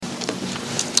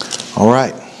All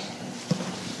right.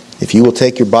 If you will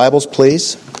take your Bibles,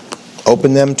 please,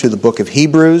 open them to the book of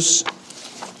Hebrews,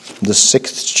 the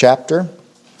 6th chapter,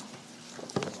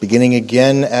 beginning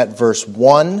again at verse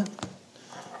 1.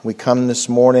 We come this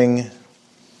morning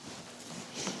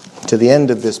to the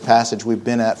end of this passage we've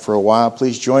been at for a while.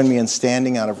 Please join me in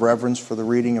standing out of reverence for the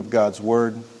reading of God's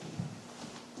Word.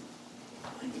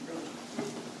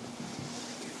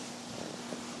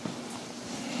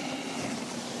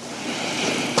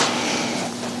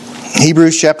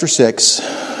 Hebrews chapter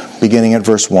 6, beginning at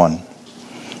verse 1.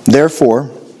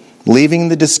 Therefore, leaving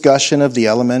the discussion of the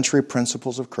elementary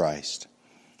principles of Christ,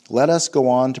 let us go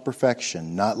on to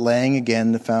perfection, not laying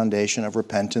again the foundation of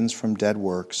repentance from dead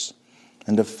works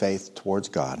and of faith towards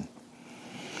God,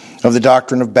 of the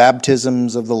doctrine of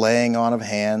baptisms, of the laying on of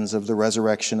hands, of the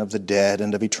resurrection of the dead,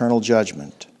 and of eternal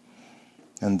judgment.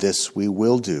 And this we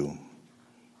will do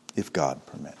if God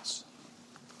permits.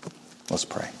 Let's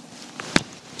pray.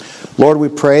 Lord, we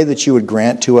pray that you would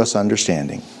grant to us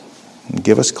understanding and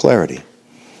give us clarity.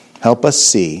 Help us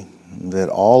see that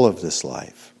all of this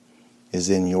life is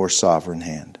in your sovereign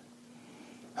hand.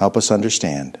 Help us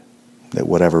understand that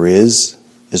whatever is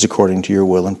according to your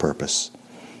will and purpose,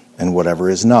 and whatever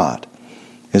is not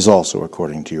is also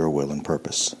according to your will and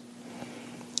purpose.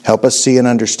 Help us see and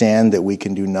understand that we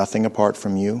can do nothing apart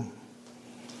from you,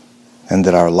 and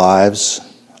that our lives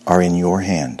are in your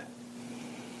hand.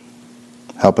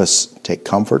 Help us take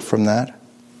comfort from that,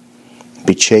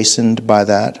 be chastened by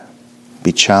that,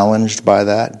 be challenged by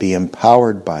that, be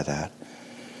empowered by that,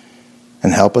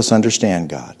 and help us understand,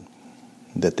 God,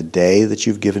 that the day that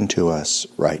you've given to us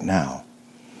right now,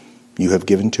 you have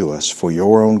given to us for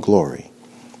your own glory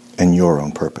and your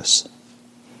own purpose.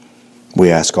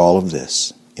 We ask all of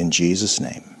this in Jesus'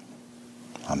 name.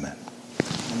 Amen.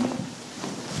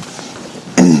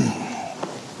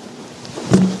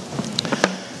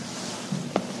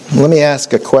 Let me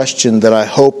ask a question that I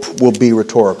hope will be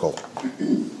rhetorical.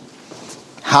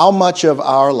 How much of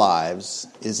our lives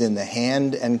is in the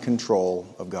hand and control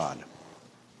of God?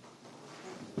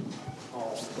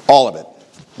 All of it.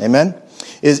 Amen?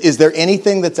 Is there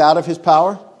anything that's out of his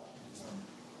power?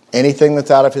 Anything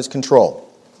that's out of his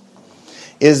control?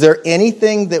 Is there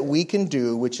anything that we can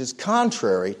do which is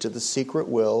contrary to the secret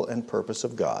will and purpose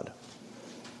of God,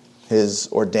 his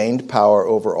ordained power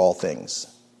over all things?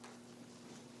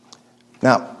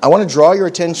 Now, I want to draw your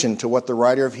attention to what the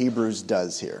writer of Hebrews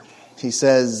does here. He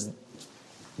says,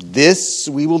 this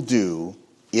we will do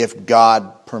if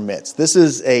God permits. This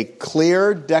is a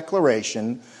clear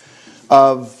declaration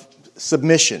of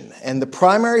submission. And the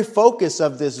primary focus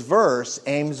of this verse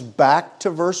aims back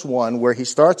to verse 1, where he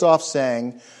starts off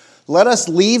saying, let us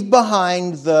leave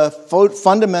behind the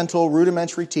fundamental,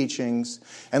 rudimentary teachings,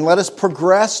 and let us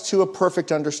progress to a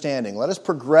perfect understanding. Let us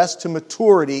progress to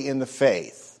maturity in the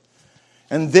faith.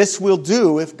 And this we'll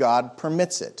do if God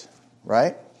permits it,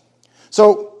 right?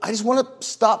 So I just want to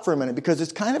stop for a minute because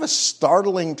it's kind of a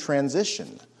startling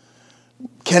transition.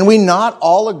 Can we not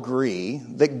all agree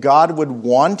that God would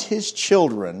want his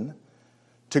children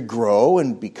to grow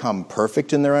and become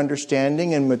perfect in their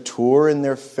understanding and mature in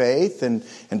their faith and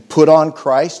put on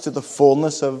Christ to the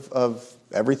fullness of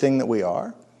everything that we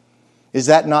are? Is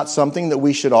that not something that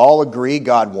we should all agree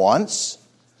God wants?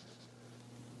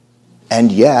 And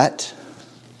yet,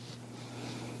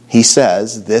 he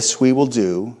says, this we will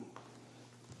do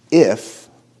if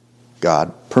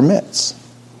God permits.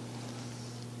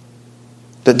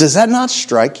 Does that not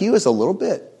strike you as a little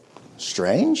bit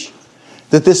strange?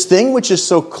 That this thing which is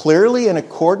so clearly in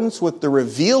accordance with the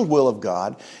revealed will of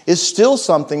God is still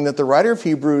something that the writer of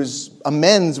Hebrews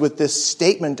amends with this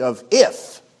statement of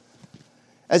if.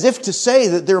 As if to say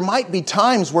that there might be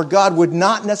times where God would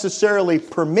not necessarily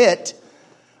permit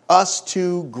us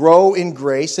to grow in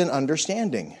grace and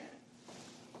understanding.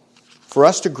 For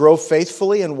us to grow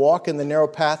faithfully and walk in the narrow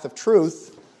path of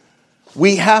truth,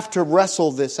 we have to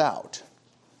wrestle this out.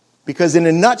 Because in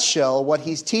a nutshell, what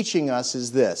he's teaching us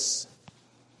is this.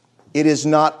 It is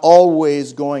not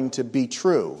always going to be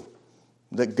true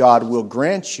that God will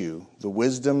grant you the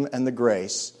wisdom and the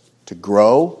grace to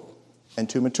grow and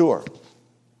to mature.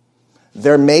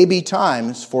 There may be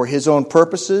times for his own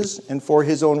purposes and for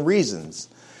his own reasons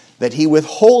that he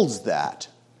withholds that,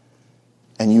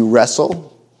 and you wrestle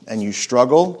and you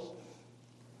struggle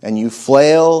and you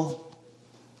flail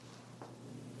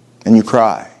and you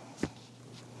cry.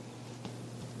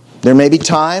 There may be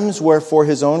times where for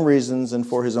his own reasons and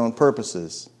for his own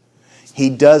purposes, he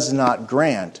does not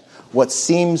grant what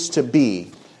seems to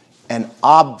be an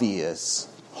obvious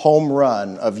home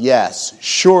run of yes,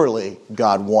 surely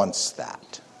God wants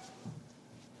that.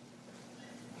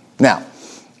 Now,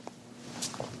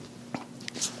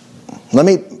 Let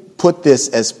me put this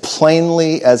as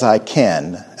plainly as I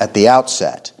can at the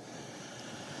outset.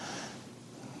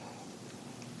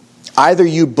 Either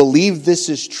you believe this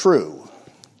is true,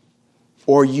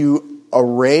 or you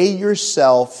array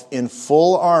yourself in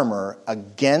full armor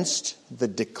against the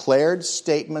declared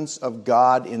statements of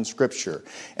God in Scripture.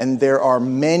 And there are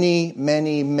many,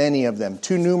 many, many of them,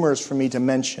 too numerous for me to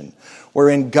mention,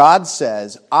 wherein God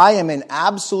says, I am in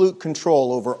absolute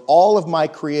control over all of my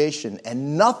creation,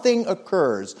 and nothing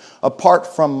occurs apart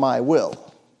from my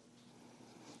will.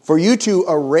 For you to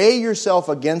array yourself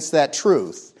against that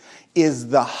truth is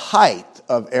the height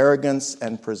of arrogance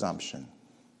and presumption.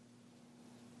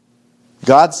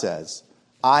 God says,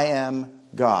 I am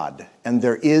God, and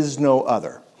there is no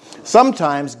other.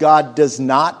 Sometimes God does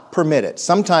not permit it.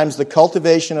 Sometimes the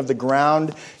cultivation of the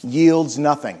ground yields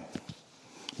nothing.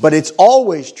 But it's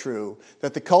always true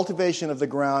that the cultivation of the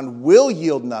ground will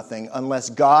yield nothing unless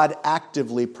God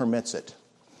actively permits it,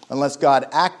 unless God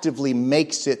actively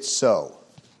makes it so.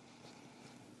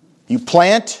 You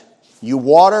plant, you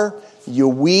water, you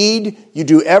weed, you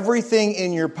do everything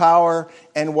in your power,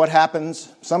 and what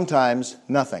happens? Sometimes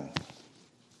nothing.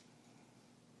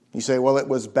 You say, well, it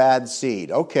was bad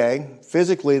seed. Okay,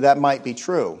 physically that might be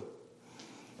true.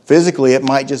 Physically it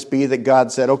might just be that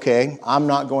God said, okay, I'm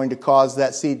not going to cause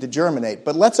that seed to germinate.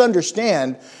 But let's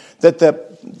understand that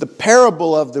the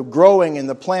parable of the growing and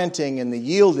the planting and the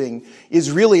yielding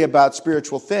is really about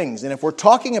spiritual things. And if we're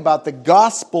talking about the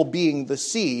gospel being the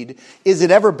seed, is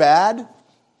it ever bad?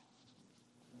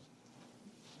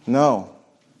 No,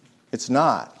 it's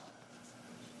not.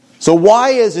 So why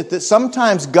is it that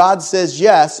sometimes God says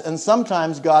yes and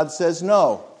sometimes God says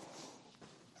no?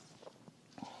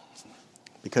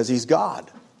 Because He's God.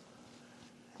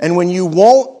 And when you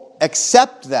won't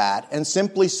accept that and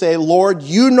simply say, Lord,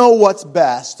 you know what's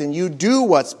best and you do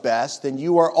what's best and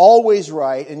you are always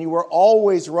right and you are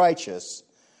always righteous,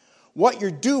 what you're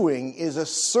doing is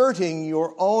asserting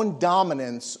your own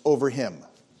dominance over Him.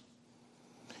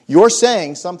 You're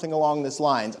saying something along this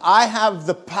lines. I have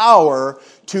the power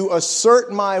to assert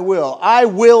my will. I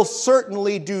will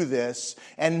certainly do this,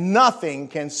 and nothing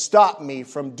can stop me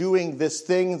from doing this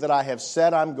thing that I have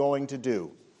said I'm going to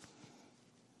do.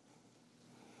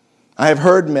 I have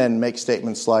heard men make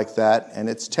statements like that, and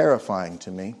it's terrifying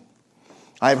to me.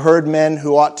 I've heard men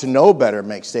who ought to know better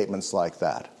make statements like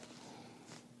that.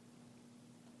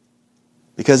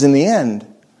 Because in the end,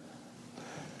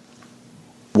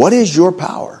 what is your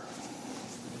power?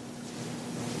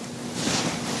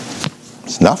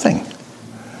 It's nothing.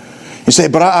 You say,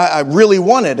 but I really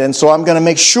want it, and so I'm going to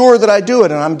make sure that I do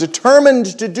it, and I'm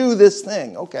determined to do this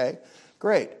thing. Okay,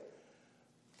 great.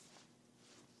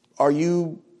 Are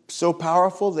you so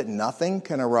powerful that nothing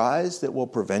can arise that will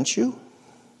prevent you?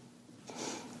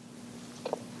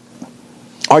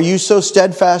 Are you so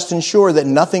steadfast and sure that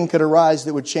nothing could arise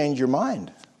that would change your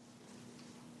mind?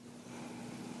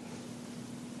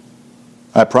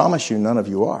 I promise you, none of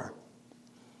you are.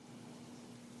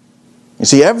 You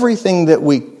see, everything that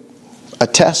we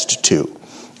attest to,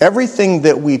 everything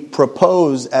that we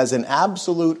propose as an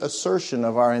absolute assertion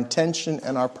of our intention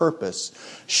and our purpose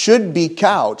should be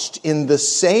couched in the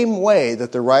same way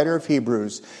that the writer of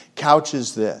Hebrews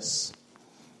couches this.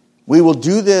 We will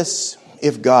do this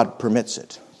if God permits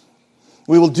it.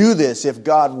 We will do this if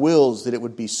God wills that it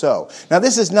would be so. Now,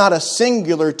 this is not a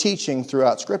singular teaching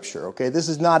throughout Scripture, okay? This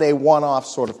is not a one-off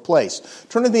sort of place.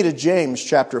 Turn with me to James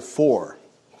chapter 4.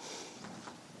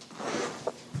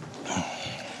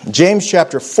 James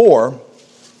chapter 4. Where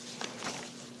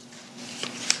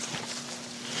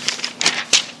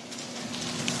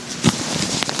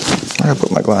did I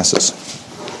put my glasses?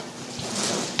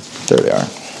 There they are.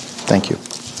 Thank you.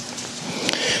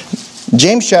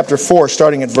 James chapter 4,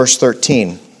 starting at verse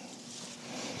 13.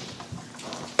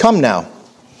 Come now,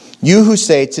 you who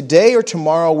say, today or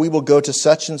tomorrow we will go to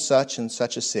such and such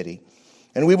a city,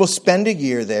 and we will spend a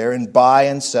year there and buy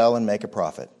and sell and make a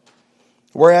profit.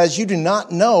 Whereas you do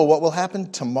not know what will happen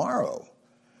tomorrow.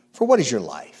 For what is your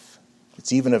life?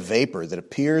 It's even a vapor that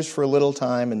appears for a little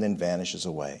time and then vanishes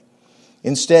away.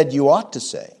 Instead, you ought to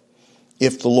say,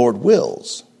 if the Lord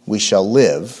wills, we shall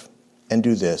live and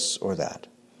do this or that.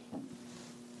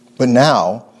 But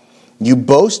now, you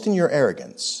boast in your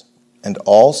arrogance, and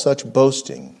all such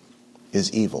boasting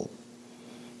is evil.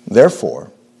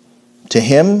 Therefore, to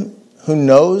him who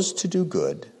knows to do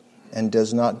good and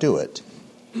does not do it,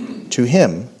 to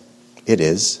him it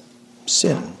is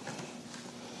sin.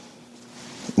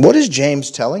 What is James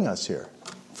telling us here?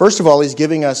 First of all, he's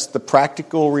giving us the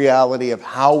practical reality of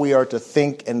how we are to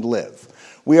think and live.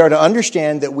 we are to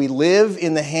understand that we live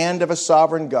in the hand of a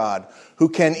sovereign God who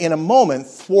can, in a moment,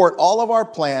 thwart all of our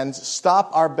plans, stop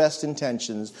our best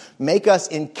intentions, make us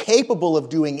incapable of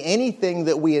doing anything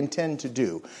that we intend to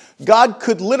do. God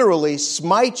could literally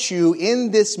smite you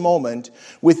in this moment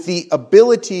with the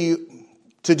ability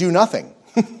to do nothing.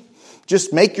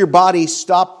 Just make your body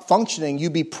stop functioning. You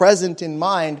be present in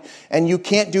mind, and you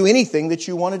can't do anything that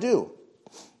you want to do.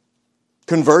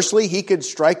 Conversely, he could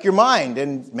strike your mind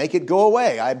and make it go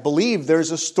away. I believe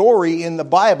there's a story in the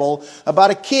Bible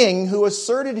about a king who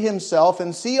asserted himself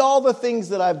and see all the things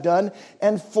that I've done.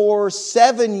 And for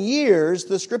 7 years,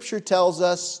 the scripture tells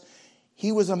us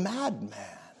he was a madman.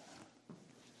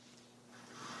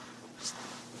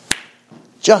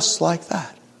 Just like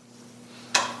that.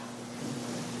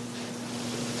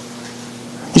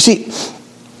 You see,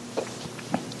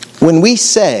 when we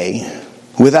say,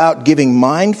 without giving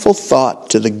mindful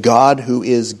thought to the God who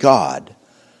is God,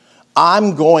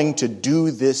 I'm going to do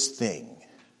this thing,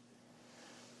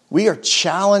 we are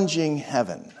challenging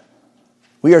heaven.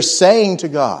 We are saying to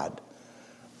God,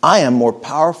 I am more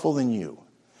powerful than you,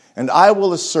 and I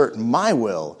will assert my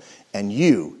will, and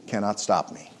you cannot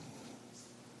stop me.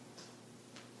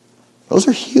 Those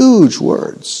are huge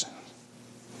words.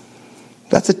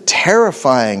 That's a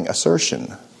terrifying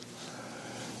assertion.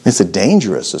 It's a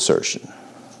dangerous assertion.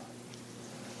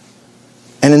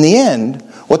 And in the end,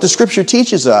 what the scripture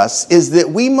teaches us is that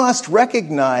we must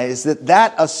recognize that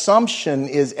that assumption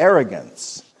is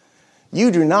arrogance.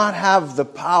 You do not have the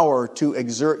power to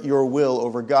exert your will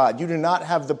over God. You do not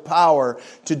have the power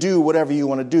to do whatever you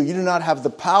want to do. You do not have the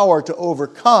power to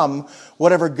overcome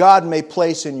whatever God may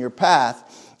place in your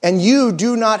path. And you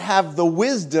do not have the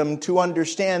wisdom to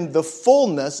understand the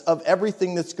fullness of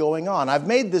everything that's going on. I've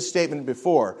made this statement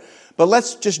before, but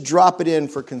let's just drop it in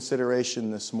for consideration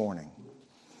this morning.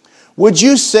 Would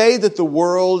you say that the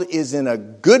world is in a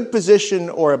good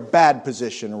position or a bad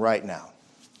position right now?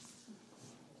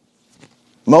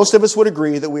 Most of us would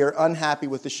agree that we are unhappy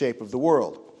with the shape of the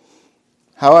world.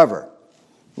 However,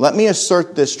 let me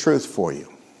assert this truth for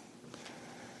you.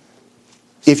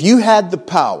 If you had the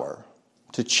power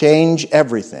to change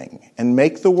everything and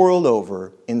make the world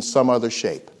over in some other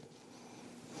shape,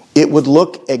 it would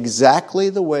look exactly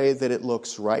the way that it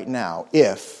looks right now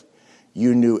if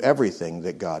you knew everything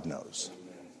that God knows.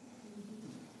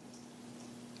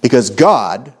 Because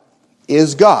God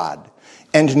is God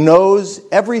and knows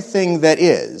everything that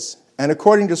is. And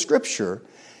according to Scripture,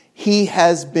 He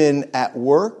has been at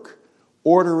work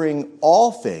ordering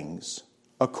all things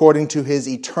according to His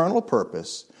eternal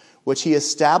purpose, which He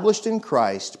established in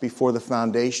Christ before the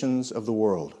foundations of the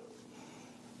world.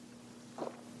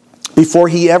 Before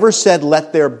He ever said,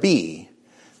 "Let there be,"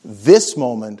 this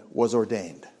moment was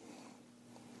ordained.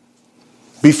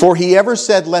 Before He ever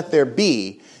said, "Let there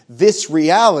be," this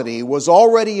reality was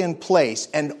already in place,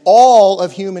 and all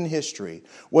of human history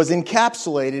was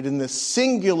encapsulated in the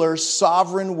singular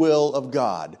sovereign will of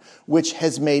God, which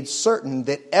has made certain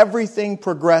that everything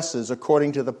progresses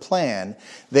according to the plan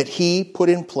that He put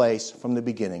in place from the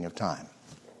beginning of time.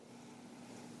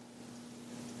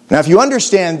 Now, if you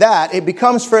understand that, it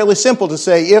becomes fairly simple to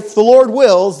say, if the Lord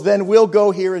wills, then we'll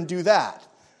go here and do that.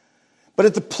 But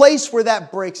at the place where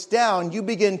that breaks down, you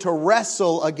begin to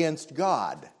wrestle against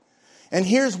God. And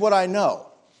here's what I know.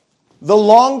 The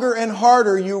longer and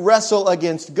harder you wrestle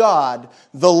against God,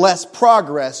 the less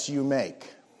progress you make.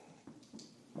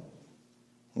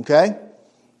 Okay?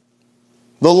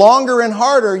 The longer and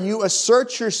harder you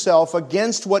assert yourself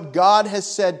against what God has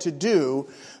said to do,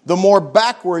 the more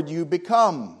backward you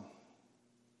become.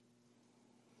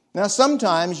 Now,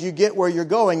 sometimes you get where you're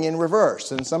going in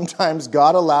reverse, and sometimes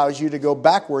God allows you to go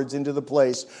backwards into the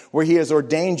place where He has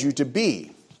ordained you to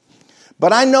be.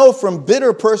 But I know from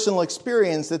bitter personal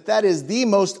experience that that is the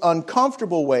most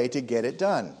uncomfortable way to get it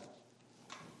done.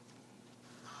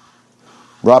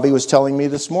 Robbie was telling me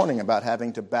this morning about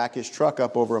having to back his truck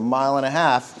up over 1.5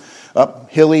 miles up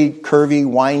hilly, curvy,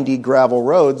 windy gravel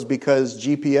roads because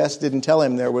GPS didn't tell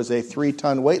him there was a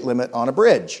 3-ton weight limit on a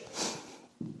bridge.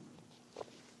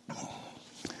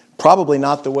 Probably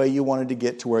not the way you wanted to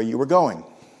get to where you were going.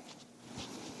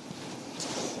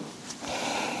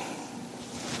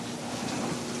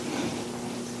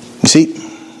 You see,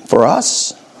 for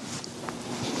us,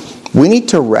 we need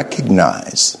to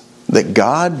recognize that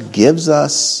God gives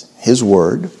us His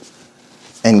Word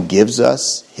and gives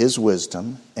us His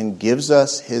wisdom and gives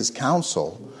us His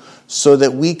counsel so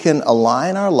that we can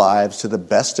align our lives to the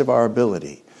best of our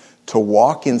ability to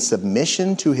walk in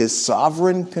submission to His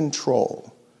sovereign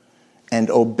control and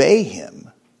obey Him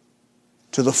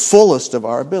to the fullest of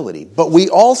our ability. But we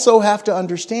also have to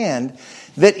understand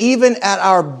that even at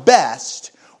our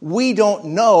best, we don't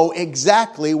know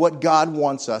exactly what God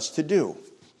wants us to do.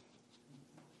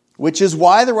 Which is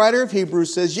why the writer of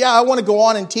Hebrews says, yeah, I want to go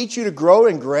on and teach you to grow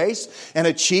in grace and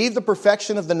achieve the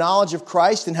perfection of the knowledge of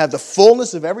Christ and have the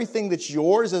fullness of everything that's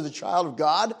yours as a child of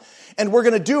God. And we're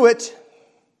going to do it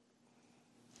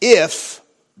if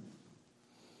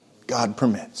God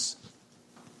permits.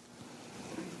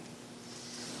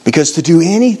 Because to do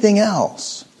anything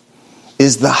else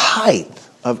is the height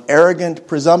of arrogant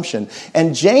presumption.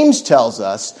 And James tells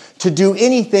us to do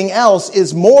anything else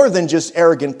is more than just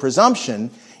arrogant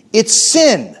presumption. It's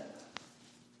sin.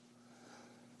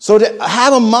 So to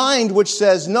have a mind which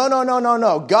says,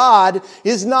 no, God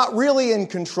is not really in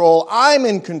control, I'm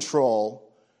in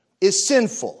control, is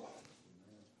sinful.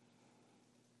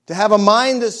 To have a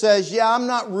mind that says, yeah, I'm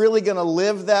not really going to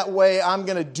live that way. I'm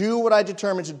going to do what I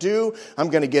determined to do. I'm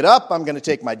going to get up. I'm going to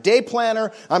take my day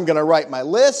planner. I'm going to write my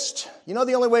list. You know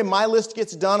the only way my list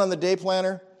gets done on the day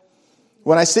planner?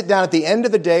 When I sit down at the end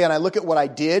of the day and I look at what I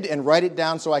did and write it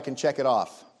down so I can check it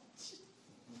off.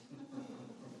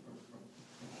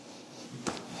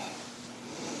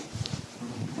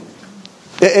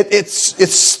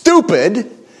 It's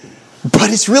stupid, but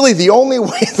it's really the only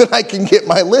way that I can get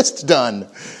my list done.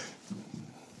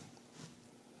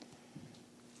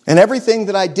 And everything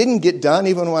that I didn't get done,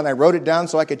 even when I wrote it down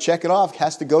so I could check it off,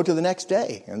 has to go to the next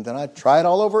day. And then I try it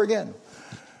all over again.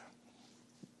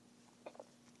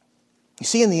 You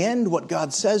see, in the end, what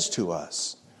God says to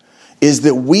us is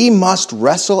that we must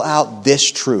wrestle out this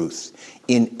truth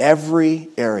in every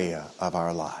area of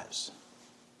our lives.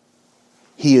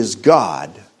 He is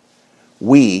God.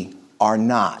 We are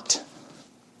not.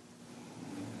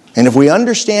 And if we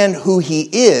understand who He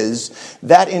is,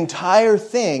 that entire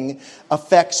thing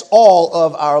affects all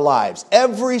of our lives.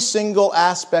 Every single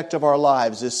aspect of our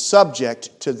lives is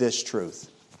subject to this truth.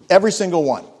 Every single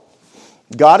one.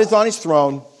 God is on His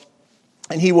throne,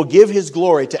 and He will give His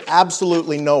glory to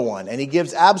absolutely no one. And He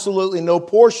gives absolutely no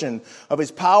portion of His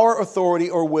power,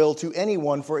 authority, or will to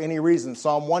anyone for any reason.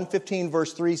 Psalm 115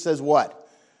 verse 3 says what?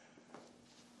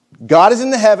 God is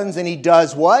in the heavens and He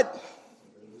does what?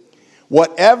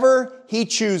 Whatever He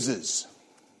chooses.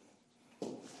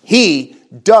 He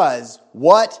does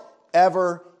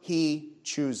whatever He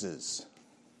chooses.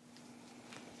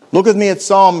 Look with me at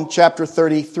Psalm chapter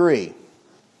 33.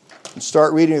 And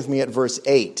start reading with me at verse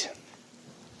 8.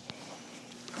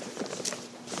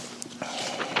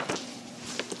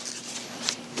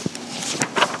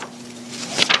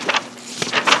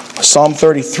 Psalm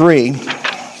 33.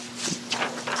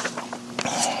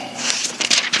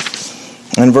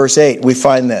 In verse 8, we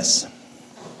find this.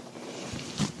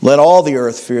 Let all the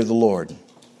earth fear the Lord.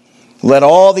 Let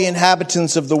all the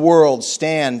inhabitants of the world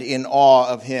stand in awe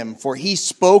of Him. For He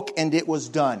spoke and it was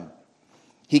done.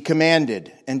 He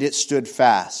commanded and it stood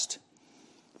fast.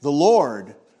 The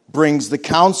Lord brings the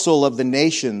counsel of the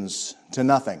nations to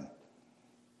nothing.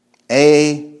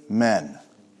 Amen.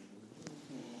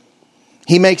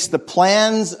 He makes the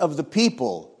plans of the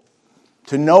people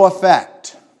to no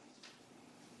effect.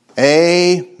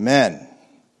 Amen.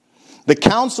 The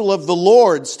counsel of the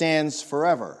Lord stands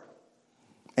forever.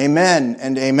 Amen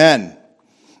and amen.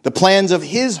 The plans of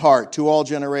His heart to all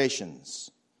generations.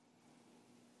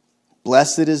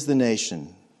 Blessed is the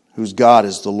nation whose God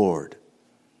is the Lord,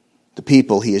 the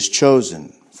people He has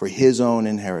chosen for His own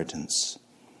inheritance.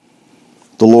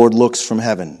 The Lord looks from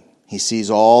heaven. He sees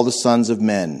all the sons of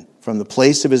men. From the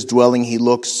place of His dwelling He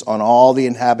looks on all the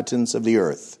inhabitants of the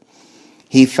earth.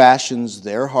 He fashions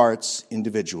their hearts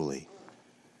individually,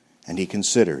 and He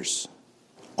considers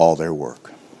all their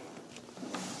work.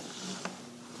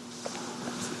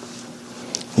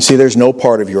 You see, there's no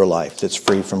part of your life that's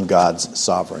free from God's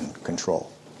sovereign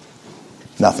control.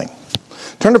 Nothing.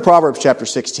 Turn to Proverbs chapter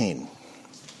 16.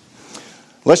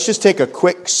 Let's just take a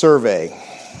quick survey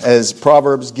as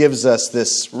Proverbs gives us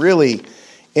this really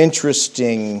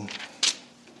interesting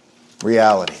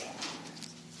reality.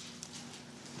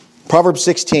 Proverbs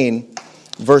 16,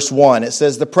 verse 1, it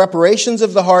says, the preparations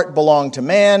of the heart belong to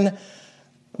man,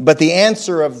 but the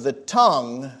answer of the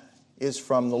tongue is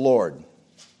from the Lord.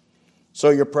 So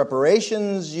your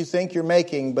preparations you think you're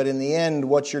making, but in the end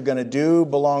what you're going to do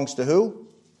belongs to who?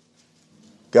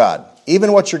 God.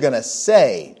 Even what you're going to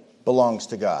say belongs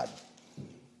to God.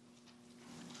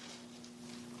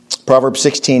 Proverbs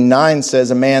 16:9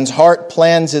 says, a man's heart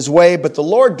plans his way, but the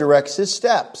Lord directs his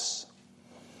steps.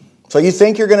 So you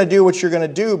think you're going to do what you're going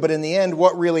to do, but in the end,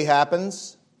 what really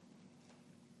happens?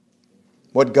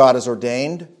 What God has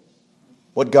ordained,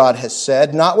 what God has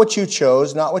said, not what you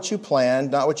chose, not what you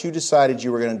planned, not what you decided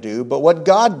you were going to do, but what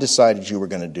God decided you were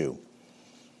going to do.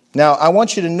 Now, I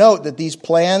want you to note that these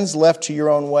plans left to your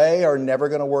own way are never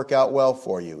going to work out well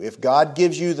for you. If God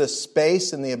gives you the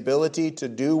space and the ability to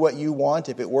do what you want,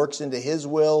 if it works into His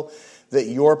will, that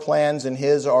your plans and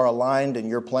His are aligned and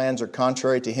your plans are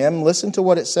contrary to Him, listen to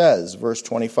what it says, verse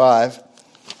 25.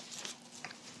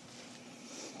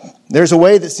 There's a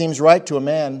way that seems right to a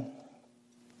man,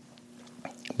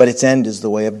 but its end is the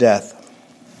way of death.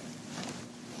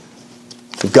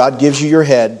 If God gives you your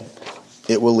head,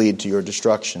 it will lead to your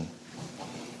destruction.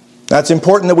 Now, it's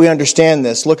important that we understand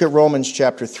this. Look at Romans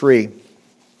chapter 3.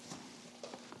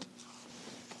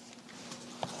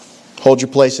 Hold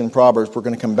your place in Proverbs. We're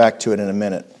going to come back to it in a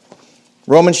minute.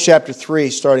 Romans chapter 3,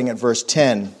 starting at verse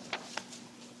 10.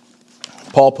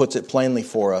 Paul puts it plainly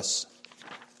for us.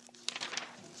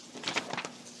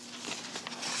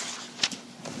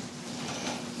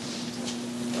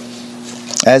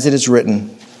 As it is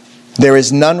written, there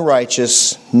is none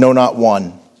righteous, no, not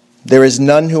one. There is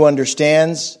none who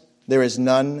understands. There is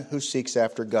none who seeks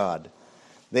after God.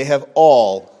 They have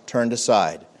all turned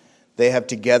aside. They have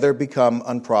together become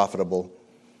unprofitable.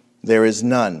 There is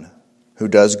none who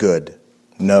does good.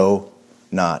 No,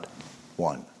 not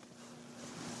one.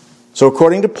 So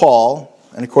according to Paul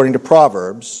and according to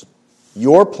Proverbs,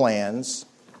 your plans,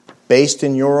 based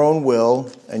in your own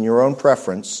will and your own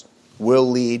preference, will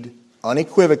lead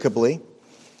unequivocally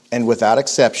and without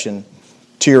exception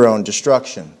to your own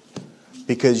destruction.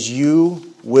 Because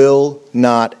you will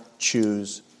not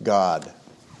choose God.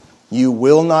 You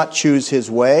will not choose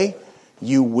His way.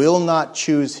 You will not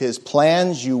choose His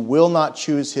plans. You will not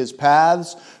choose His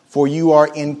paths. For you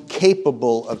are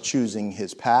incapable of choosing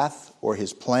His path or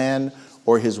His plan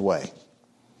or His way.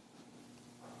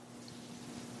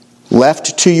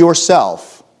 Left to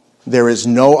yourself, there is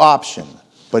no option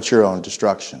but your own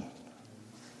destruction.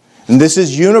 And this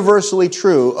is universally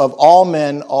true of all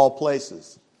men, all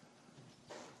places.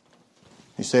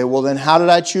 You say, well, then how did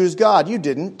I choose God? You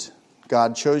didn't.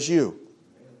 God chose you.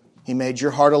 He made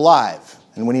your heart alive.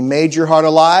 And when He made your heart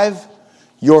alive,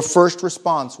 your first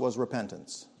response was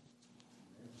repentance.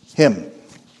 Him,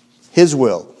 His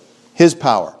will, His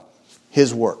power,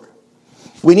 His work.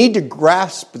 We need to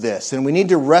grasp this and we need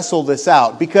to wrestle this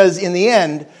out because in the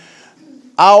end,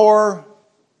 our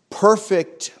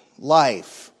perfect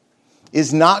life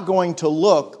is not going to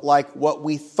look like what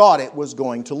we thought it was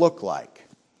going to look like.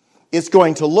 It's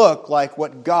going to look like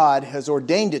what God has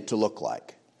ordained it to look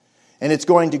like. And it's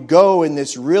going to go in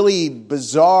this really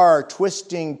bizarre,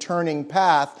 twisting, turning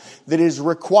path that is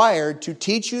required to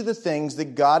teach you the things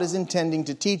that God is intending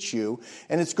to teach you.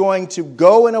 And it's going to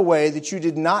go in a way that you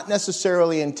did not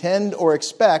necessarily intend or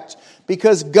expect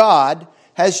because God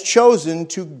has chosen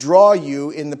to draw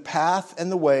you in the path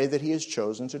and the way that He has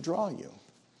chosen to draw you.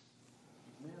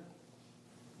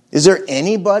 Is there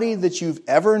anybody that you've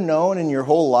ever known in your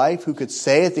whole life who could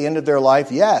say at the end of their life,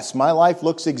 yes, my life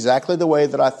looks exactly the way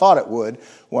that I thought it would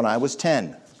when I was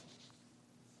 10?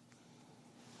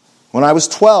 When I was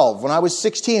 12, when I was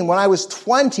 16, when I was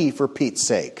 20, for Pete's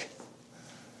sake?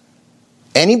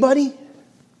 Anybody?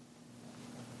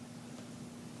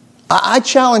 I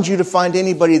challenge you to find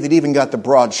anybody that even got the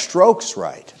broad strokes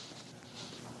right.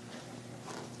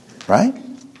 Right?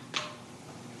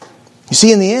 You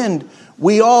see, in the end,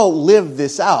 we all live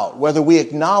this out, whether we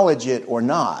acknowledge it or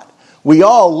not. We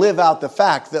all live out the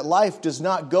fact that life does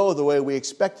not go the way we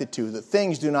expect it to, that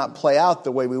things do not play out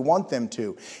the way we want them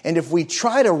to. And if we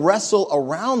try to wrestle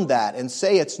around that and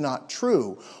say it's not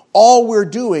true, all we're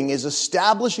doing is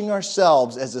establishing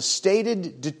ourselves as a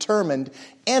stated, determined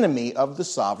enemy of the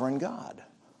sovereign God.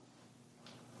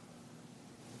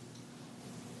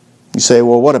 You say,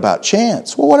 well, what about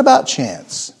chance? Well, what about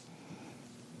chance?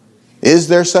 Is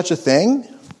there such a thing?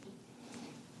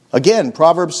 Again,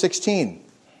 Proverbs 16,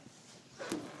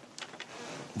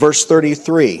 verse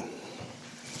 33.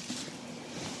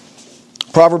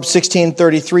 Proverbs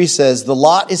 16:33 says, the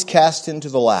lot is cast into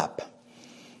the lap,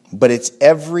 but its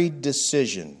every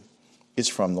decision is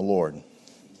from the Lord.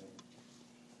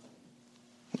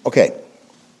 Okay,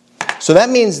 so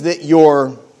that means that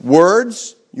your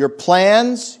words, your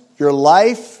plans, your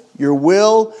life, your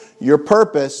will, your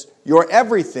purpose, your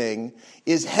everything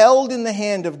is held in the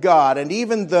hand of God. And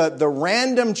even the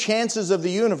random chances of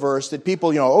the universe that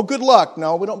people, oh, good luck.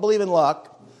 No, we don't believe in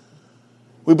luck.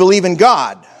 We believe in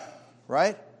God,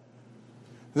 right?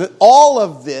 That all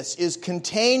of this is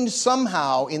contained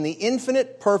somehow in the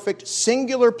infinite, perfect,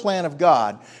 singular plan of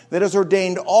God that has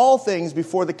ordained all things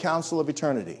before the council of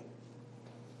eternity.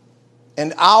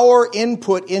 And our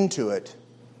input into it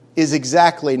is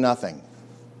exactly nothing.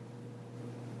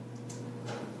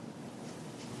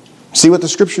 See, what the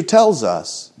Scripture tells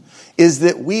us is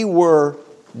that we were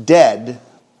dead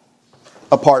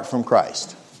apart from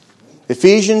Christ.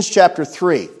 Ephesians chapter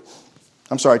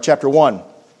 1.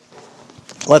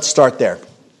 Let's start there.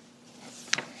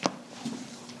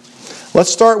 Let's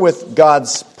start with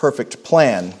God's perfect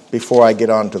plan before I get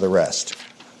on to the rest.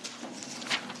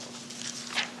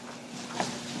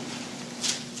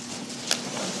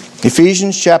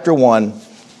 Ephesians chapter 1,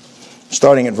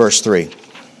 starting at verse 3.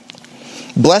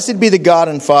 Blessed be the God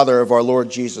and Father of our Lord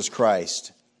Jesus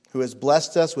Christ, who has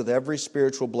blessed us with every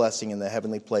spiritual blessing in the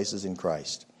heavenly places in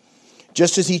Christ,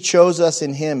 just as he chose us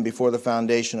in him before the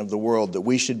foundation of the world, that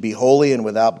we should be holy and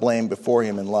without blame before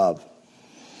him in love,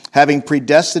 having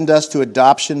predestined us to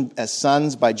adoption as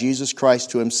sons by Jesus Christ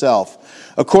to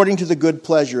himself, according to the good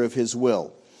pleasure of his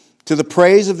will, to the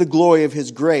praise of the glory of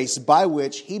his grace, by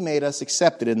which he made us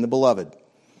accepted in the beloved.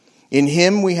 In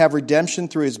him we have redemption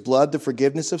through his blood, the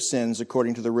forgiveness of sins,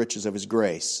 according to the riches of his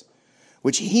grace,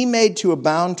 which he made to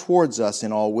abound towards us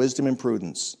in all wisdom and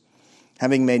prudence,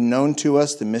 having made known to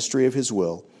us the mystery of his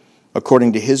will,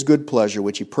 according to his good pleasure,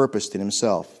 which he purposed in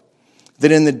himself,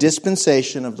 that in the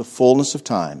dispensation of the fullness of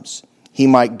times he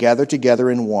might gather together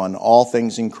in one all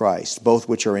things in Christ, both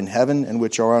which are in heaven and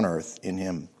which are on earth in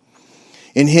him.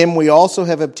 In him we also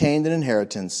have obtained an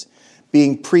inheritance,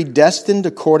 being predestined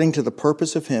according to the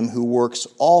purpose of him who works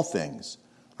all things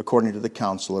according to the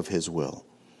counsel of his will,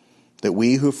 that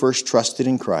we who first trusted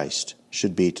in Christ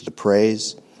should be to the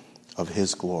praise of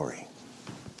his glory.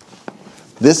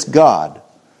 This God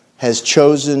has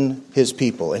chosen his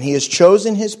people, and he has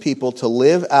chosen his people to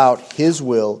live out his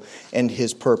will and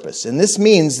his purpose. And this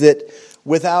means that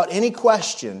without any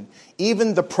question,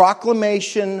 even the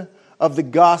proclamation of the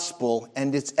gospel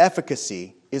and its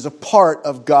efficacy is a part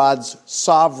of God's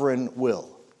sovereign will.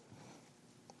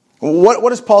 What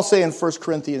does Paul say in 1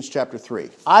 Corinthians chapter 3?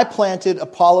 I planted,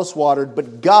 Apollos watered,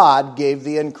 but God gave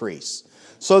the increase.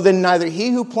 So then neither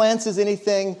he who plants is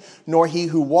anything, nor he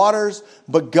who waters,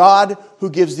 but God who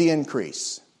gives the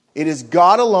increase. It is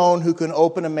God alone who can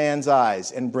open a man's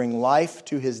eyes and bring life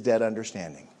to his dead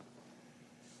understanding.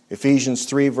 Ephesians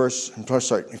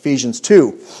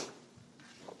 2,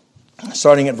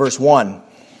 starting at verse 1.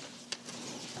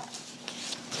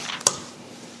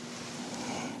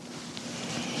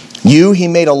 You he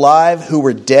made alive who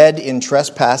were dead in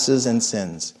trespasses and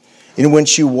sins, in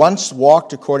which you once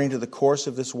walked according to the course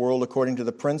of this world, according to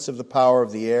the prince of the power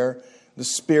of the air, the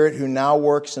spirit who now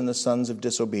works in the sons of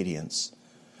disobedience,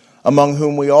 among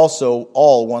whom we also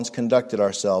all once conducted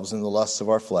ourselves in the lusts of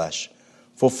our flesh,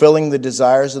 fulfilling the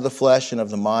desires of the flesh and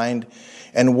of the mind,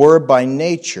 and were by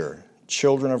nature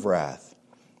children of wrath,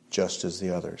 just as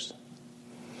the others.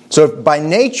 So if by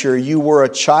nature you were a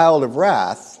child of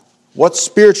wrath, what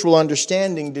spiritual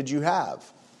understanding did you have?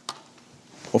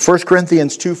 Well, 1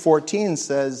 Corinthians 2:14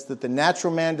 says that the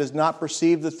natural man does not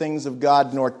perceive the things of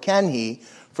God, nor can he,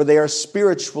 for they are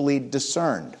spiritually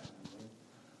discerned.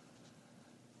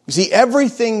 You see,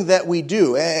 everything that we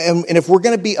do, and if we're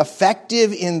going to be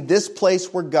effective in this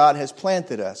place where God has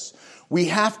planted us, we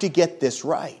have to get this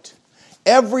right.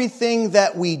 Everything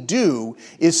that we do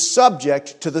is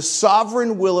subject to the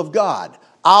sovereign will of God.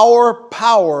 Our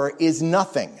power is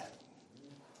nothing.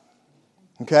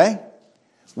 Okay?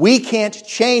 We can't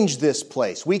change this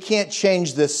place. We can't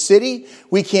change this city.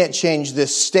 We can't change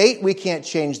this state. We can't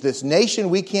change this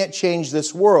nation. We can't change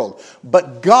this world.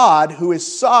 But God, who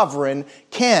is sovereign,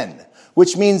 can.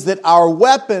 Which means that our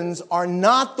weapons are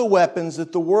not the weapons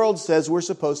that the world says we're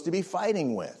supposed to be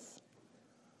fighting with.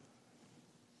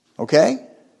 Okay?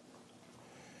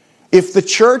 If the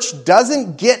church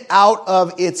doesn't get out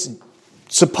of its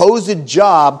supposed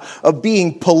job of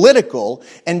being political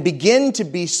and begin to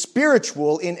be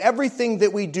spiritual in everything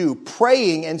that we do,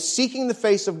 praying and seeking the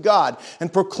face of God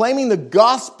and proclaiming the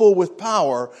gospel with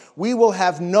power, we will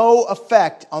have no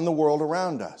effect on the world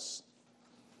around us.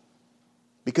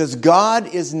 Because God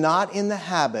is not in the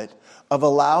habit of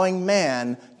allowing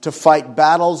man to fight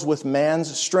battles with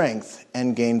man's strength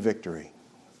and gain victory.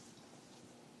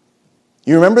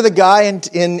 You remember the guy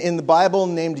in the Bible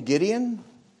named Gideon?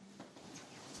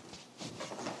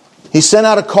 He sent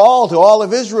out a call to all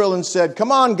of Israel and said,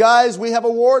 "Come on, guys, we have a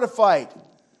war to fight."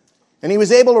 And he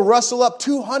was able to rustle up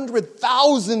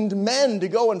 200,000 men to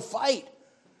go and fight.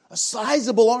 A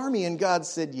sizable army. And God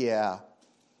said, "Yeah,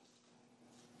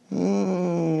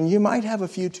 you might have a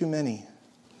few too many.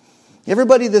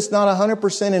 Everybody that's not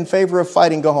 100% in favor of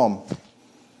fighting, go home."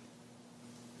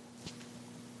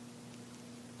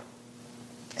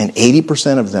 And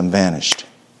 80% of them vanished,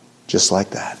 just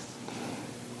like that.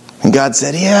 And God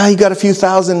said, "Yeah, you got a few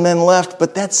thousand men left,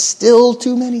 but that's still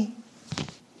too many."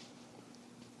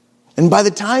 And by the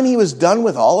time he was done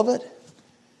with all of it,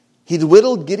 he'd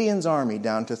whittled Gideon's army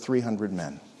down to 300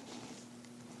 men.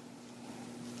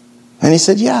 And he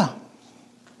said, yeah,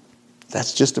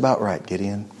 that's just about right,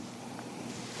 Gideon.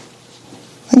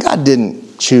 And God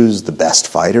didn't choose the best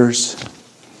fighters.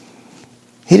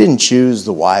 He didn't choose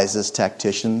the wisest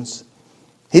tacticians.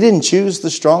 He didn't choose the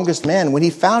strongest man. When he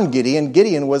found Gideon,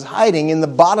 Gideon was hiding in the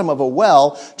bottom of a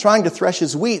well trying to thresh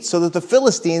his wheat so that the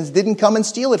Philistines didn't come and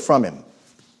steal it from him.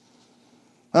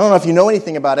 I don't know if you know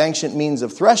anything about ancient means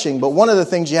of threshing, but one of the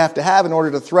things you have to have in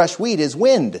order to thresh wheat is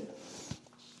wind.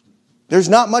 There's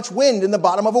not much wind in the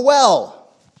bottom of a well.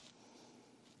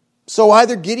 So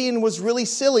either Gideon was really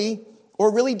silly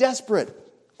or really desperate,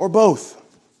 or both.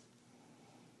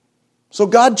 So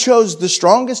God chose the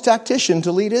strongest tactician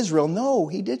to lead Israel. No,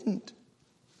 he didn't.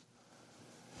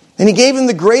 And he gave him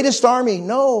the greatest army.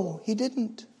 No, he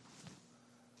didn't.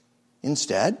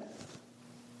 Instead,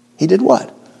 he did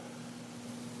what?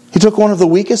 He took one of the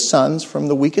weakest sons from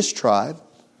the weakest tribe,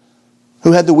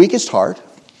 who had the weakest heart,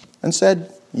 and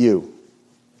said, you're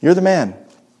the man.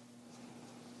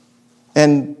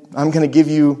 And I'm going to give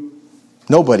you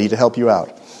nobody to help you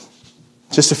out.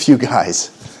 Just a few guys.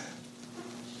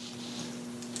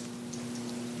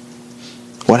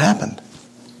 What happened?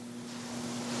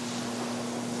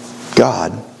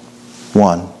 God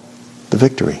won the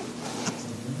victory.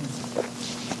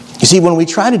 You see, when we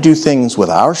try to do things with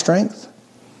our strength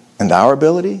and our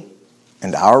ability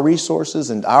and our resources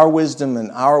and our wisdom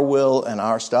and our will and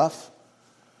our stuff,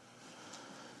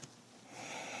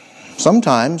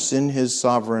 sometimes in His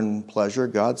sovereign pleasure,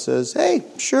 God says, hey,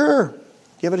 sure,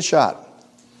 give it a shot.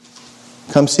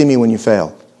 Come see me when you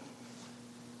fail.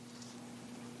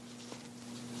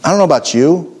 I don't know about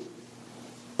you,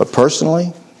 but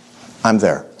personally, I'm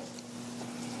there.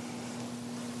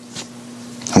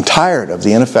 I'm tired of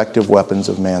the ineffective weapons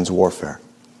of man's warfare.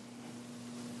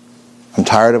 I'm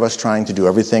tired of us trying to do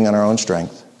everything on our own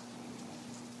strength.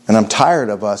 And I'm tired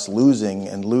of us losing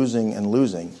and losing and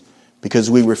losing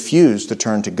because we refuse to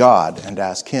turn to God and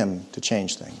ask Him to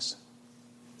change things.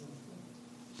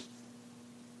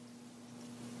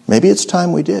 Maybe it's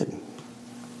time we did.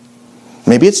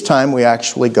 Maybe it's time we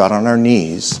actually got on our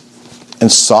knees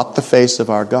and sought the face of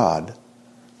our God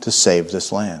to save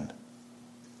this land.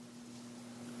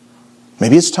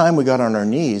 Maybe it's time we got on our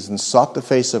knees and sought the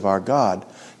face of our God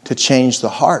to change the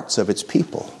hearts of its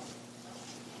people.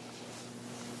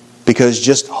 Because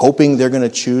just hoping they're going to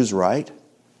choose right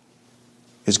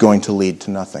is going to lead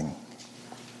to nothing.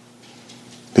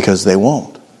 Because they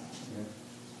won't.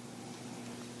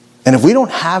 And if we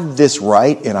don't have this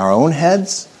right in our own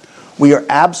heads, we are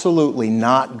absolutely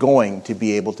not going to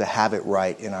be able to have it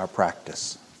right in our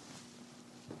practice.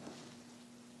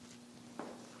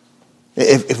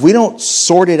 If we don't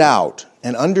sort it out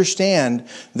and understand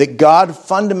that God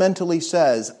fundamentally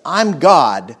says, I'm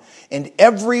God, and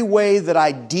every way that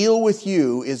I deal with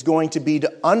you is going to be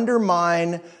to underscore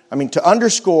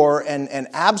and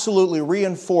absolutely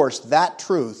reinforce that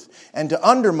truth and to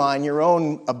undermine your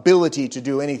own ability to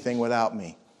do anything without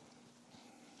me.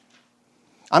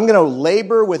 I'm going to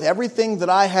labor with everything that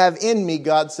I have in me,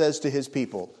 God says to His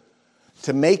people,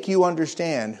 to make you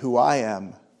understand who I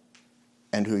am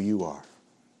and who you are.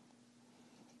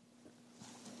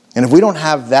 And if we don't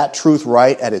have that truth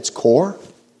right at its core,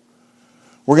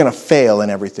 we're going to fail in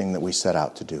everything that we set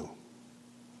out to do.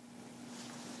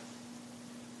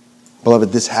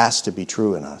 Beloved, this has to be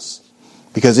true in us.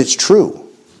 Because it's true.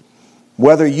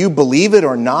 Whether you believe it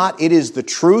or not, it is the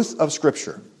truth of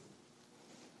Scripture.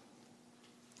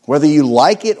 Whether you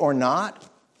like it or not,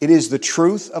 it is the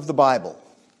truth of the Bible.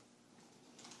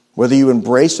 Whether you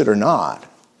embrace it or not,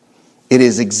 it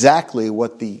is exactly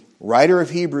what the writer of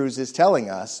Hebrews is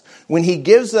telling us when he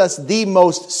gives us the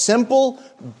most simple,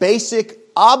 basic,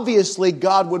 obviously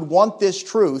God would want this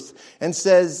truth and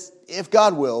says, if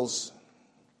God wills,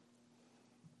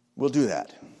 we'll do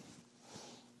that.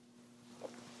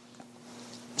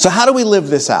 So how do we live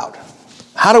this out?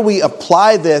 How do we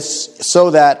apply this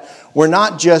so that we're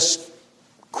not just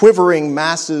quivering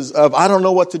masses of, I don't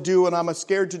know what to do and I'm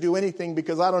scared to do anything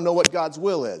because I don't know what God's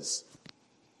will is?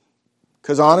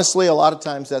 Because honestly, a lot of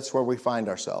times that's where we find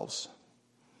ourselves.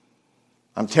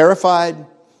 I'm terrified,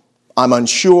 I'm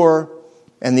unsure,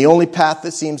 and the only path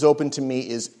that seems open to me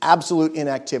is absolute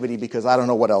inactivity because I don't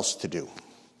know what else to do.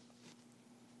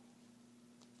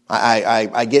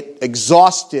 I get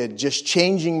exhausted just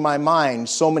changing my mind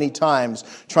so many times,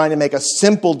 trying to make a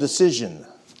simple decision.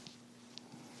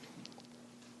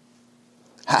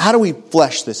 How do we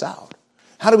flesh this out?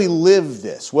 How do we live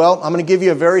this? Well, I'm going to give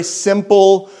you a very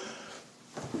simple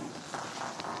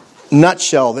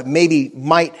nutshell that maybe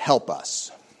might help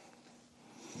us.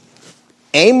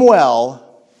 Aim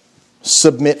well,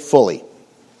 submit fully.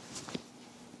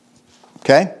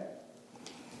 Okay?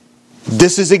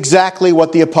 This is exactly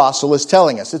what the apostle is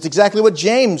telling us. It's exactly what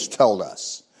James told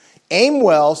us. Aim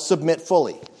well, submit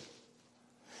fully.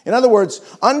 In other words,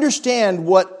 understand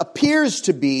what appears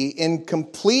to be in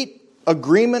complete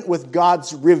agreement with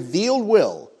God's revealed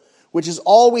will, which is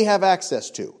all we have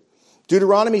access to.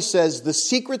 Deuteronomy says the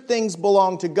secret things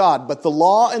belong to God, but the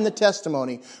law and the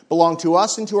testimony belong to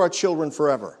us and to our children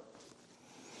forever.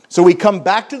 So we come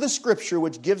back to the Scripture,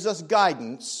 which gives us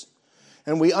guidance,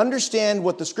 and we understand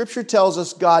what the Scripture tells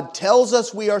us God tells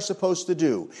us we are supposed to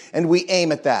do, and we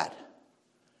aim at that.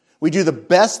 We do the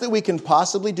best that we can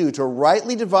possibly do to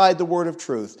rightly divide the word of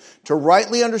truth, to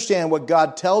rightly understand what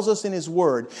God tells us in His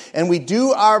Word, and we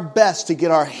do our best to get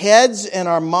our heads and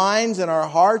our minds and our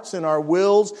hearts and our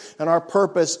wills and our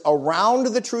purpose around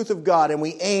the truth of God, and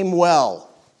we aim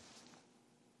well.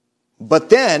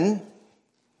 But then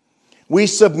we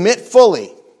submit fully,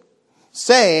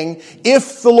 saying,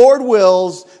 if the Lord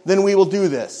wills, then we will do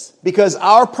this. Because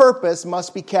our purpose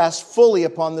must be cast fully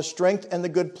upon the strength and the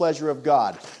good pleasure of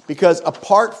God. Because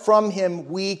apart from Him,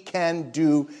 we can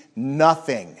do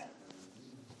nothing.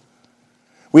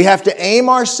 We have to aim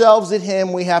ourselves at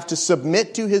Him, we have to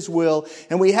submit to His will,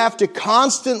 and we have to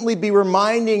constantly be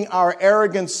reminding our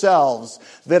arrogant selves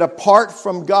that apart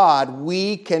from God,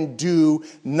 we can do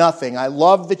nothing. I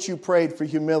love that you prayed for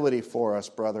humility for us,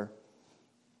 brother,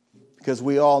 because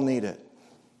we all need it.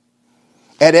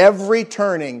 At every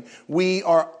turning, we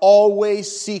are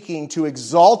always seeking to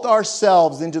exalt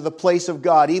ourselves into the place of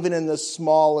God, even in the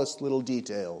smallest little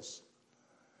details.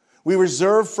 We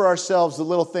reserve for ourselves the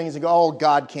little things and go, oh,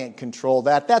 God can't control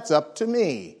that. That's up to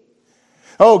me.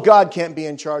 Oh, God can't be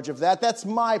in charge of that. That's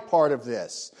my part of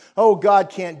this. Oh, God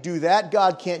can't do that.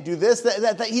 God can't do this.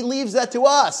 He leaves that to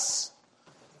us.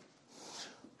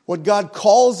 What God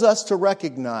calls us to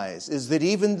recognize is that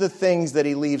even the things that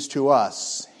He leaves to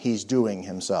us, He's doing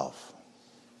Himself.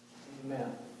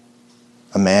 Amen.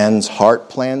 A man's heart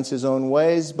plans his own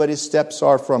ways, but his steps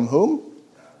are from whom?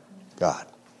 God.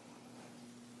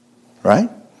 Right?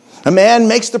 A man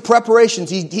makes the preparations.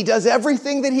 He does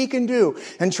everything that he can do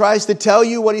and tries to tell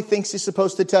you what he thinks he's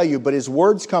supposed to tell you. But his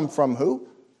words come from who?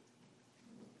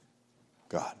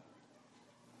 God.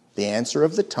 The answer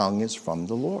of the tongue is from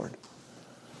the Lord.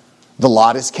 The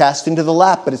lot is cast into the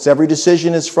lap, but its every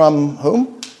decision is from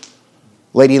whom?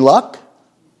 Lady Luck?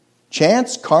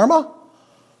 Chance? Karma?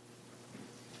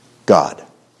 God.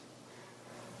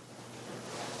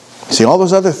 See, all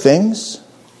those other things,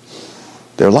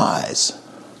 they're lies.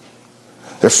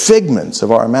 They're figments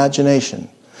of our imagination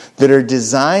that are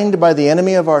designed by the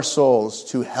enemy of our souls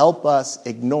to help us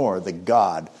ignore the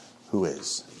God who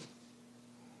is.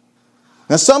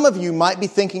 Now, some of you might be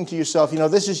thinking to yourself,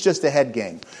 this is just a head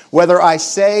game. Whether I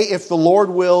say, if the Lord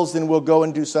wills, then we'll go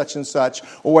and do such and such,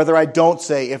 or whether I don't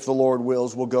say, if the Lord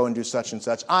wills, we'll go and do such and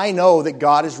such. I know that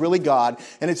God is really God,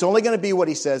 and it's only going to be what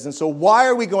He says. And so why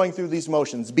are we going through these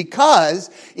motions? Because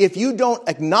if you don't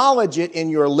acknowledge it in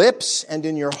your lips and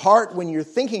in your heart when you're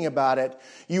thinking about it,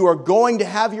 you are going to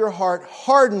have your heart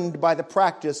hardened by the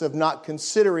practice of not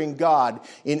considering God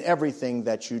in everything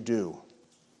that you do.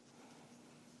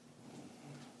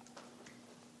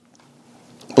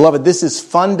 Beloved, this is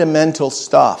fundamental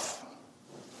stuff.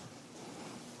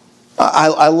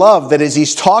 I love that as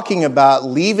he's talking about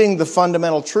leaving the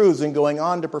fundamental truths and going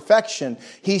on to perfection,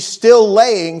 he's still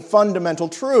laying fundamental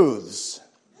truths.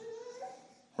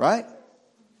 Right?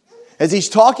 As he's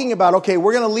talking about, okay,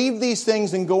 we're going to leave these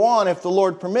things and go on if the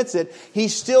Lord permits it,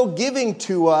 he's still giving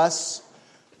to us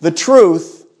the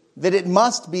truth that it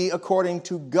must be according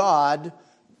to God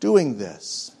doing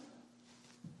this.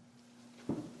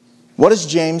 What does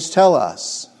James tell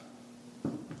us?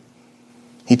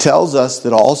 He tells us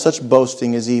that all such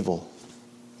boasting is evil.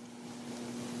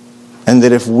 And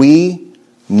that if we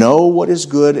know what is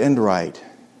good and right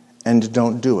and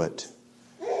don't do it,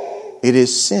 it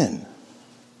is sin.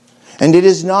 And it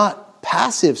is not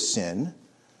passive sin.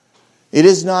 It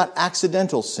is not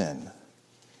accidental sin.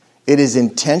 It is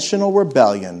intentional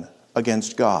rebellion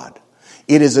against God.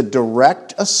 It is a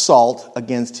direct assault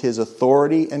against His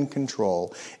authority and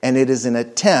control, and it is an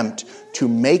attempt to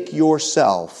make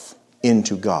yourself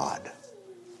into God.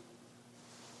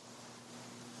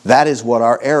 That is what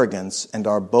our arrogance and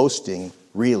our boasting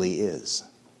really is.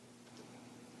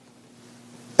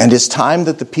 And it's time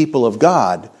that the people of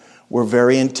God were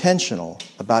very intentional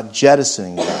about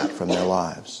jettisoning that from their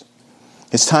lives.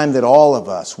 It's time that all of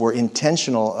us were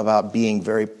intentional about being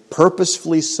very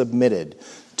purposefully submitted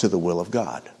to the will of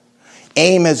God.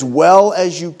 Aim as well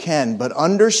as you can, but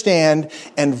understand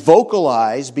and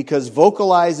vocalize, because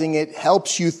vocalizing it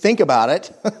helps you think about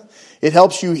it. It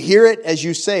helps you hear it as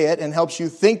you say it and helps you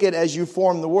think it as you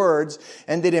form the words,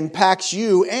 and it impacts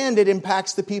you and it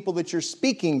impacts the people that you're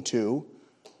speaking to.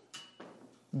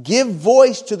 Give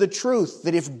voice to the truth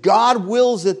that if God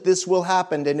wills it, this will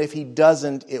happen, and if He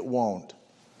doesn't, it won't.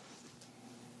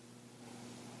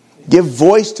 Give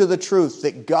voice to the truth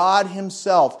that God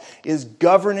Himself is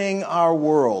governing our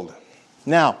world.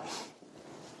 Now,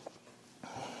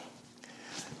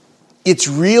 it's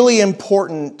really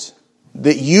important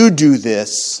that you do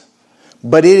this,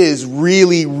 but it is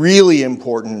really, really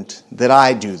important that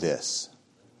I do this.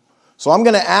 So I'm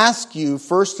going to ask you,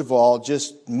 first of all,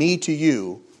 just me to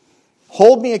you,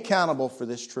 hold me accountable for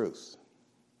this truth.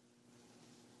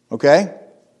 Okay?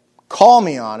 Call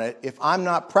me on it if I'm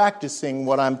not practicing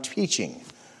what I'm teaching.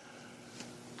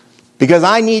 Because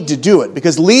I need to do it.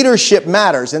 Because leadership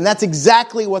matters. And that's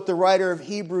exactly what the writer of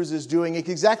Hebrews is doing. It's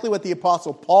exactly what the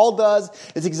Apostle Paul does.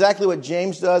 It's exactly what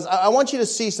James does. I want you to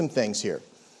see some things here.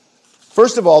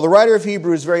 First of all, the writer of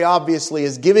Hebrews very obviously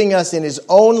is giving us in his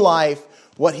own life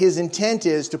what his intent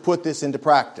is to put this into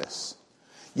practice.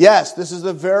 Yes, this is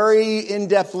a very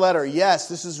in-depth letter. Yes,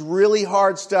 this is really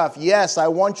hard stuff. Yes, I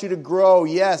want you to grow.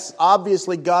 Yes,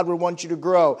 obviously God would want you to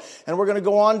grow. And we're going to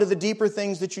go on to the deeper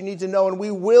things that you need to know. And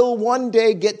we will one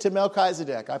day get to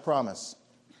Melchizedek, I promise.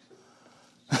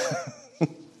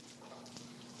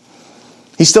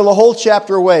 He's still a whole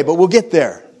chapter away, but we'll get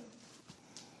there.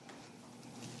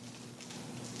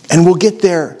 And we'll get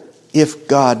there if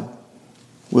God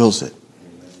wills it.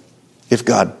 If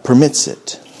God permits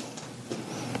it.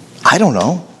 I don't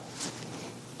know.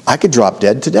 I could drop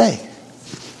dead today.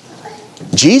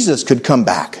 Jesus could come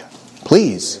back.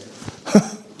 Please.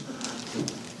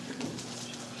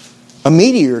 A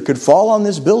meteor could fall on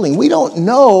this building. We don't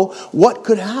know what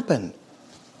could happen.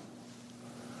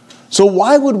 So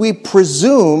why would we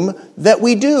presume that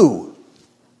we do?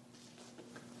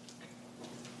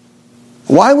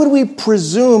 Why would we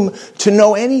presume to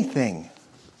know anything?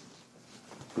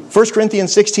 1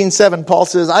 Corinthians 16:7, Paul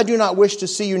says, I do not wish to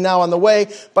see you now on the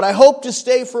way, but I hope to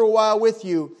stay for a while with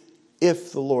you,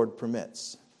 if the Lord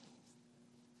permits.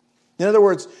 In other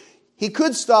words, he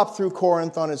could stop through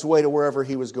Corinth on his way to wherever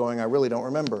he was going. I really don't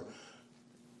remember.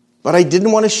 But I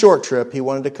didn't want a short trip. He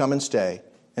wanted to come and stay.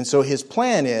 And so his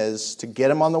plan is to get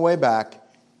him on the way back.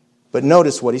 But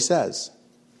notice what he says.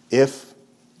 If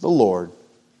the Lord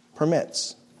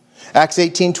permits. Acts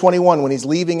 18:21, when he's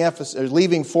leaving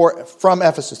from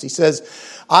Ephesus, he says,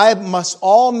 I must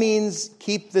all means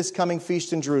keep this coming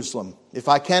feast in Jerusalem. If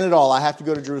I can at all, I have to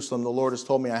go to Jerusalem. The Lord has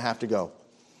told me I have to go.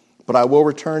 But I will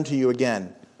return to you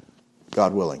again,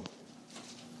 God willing.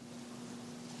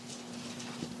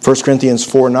 1 Corinthians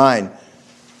 4:9.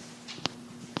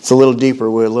 It's a little deeper.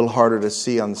 We're a little harder to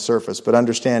see on the surface, but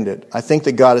understand it. I think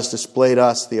that God has displayed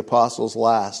us, the apostles,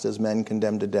 last as men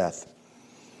condemned to death.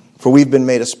 For we've been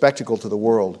made a spectacle to the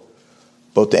world,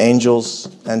 both to angels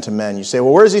and to men. You say,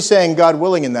 well, where is he saying God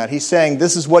willing in that? He's saying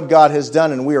this is what God has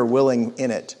done and we are willing in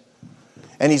it.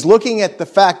 And he's looking at the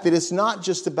fact that it's not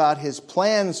just about his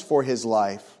plans for his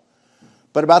life,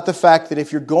 but about the fact that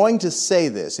if you're going to say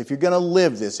this, if you're going to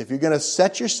live this, if you're going to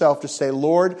set yourself to say,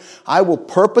 Lord, I will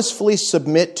purposefully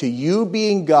submit to you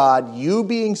being God, you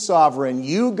being sovereign,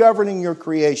 you governing your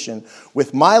creation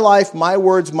with my life, my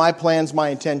words, my plans, my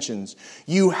intentions,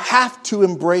 you have to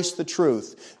embrace the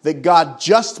truth that God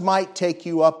just might take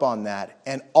you up on that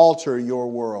and alter your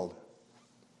world.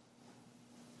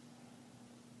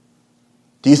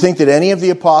 Do you think that any of the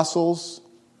apostles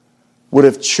would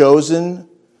have chosen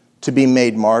to be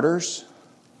made martyrs?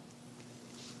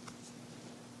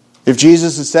 If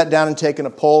Jesus had sat down and taken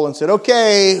a poll and said,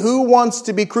 okay, who wants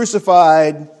to be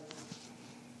crucified?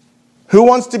 Who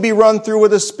wants to be run through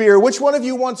with a spear? Which one of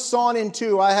you wants sawn in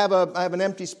two? I have an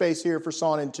empty space here for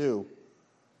sawn in two.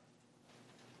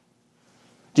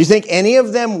 Do you think any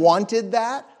of them wanted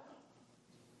that?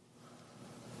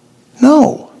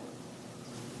 No.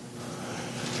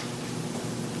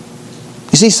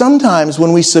 You see, sometimes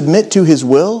when we submit to His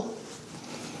will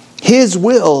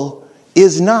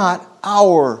is not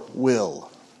our will.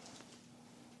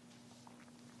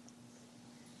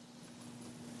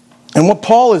 And what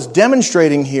Paul is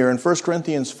demonstrating here in 1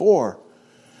 Corinthians 4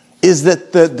 is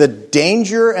that the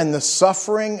danger and the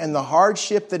suffering and the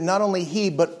hardship that not only he,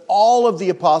 but all of the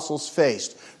apostles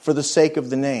faced for the sake of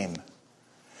the name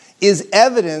is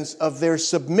evidence of their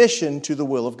submission to the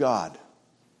will of God.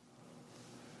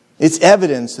 It's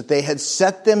evidence that they had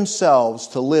set themselves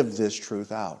to live this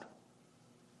truth out.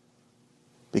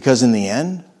 Because in the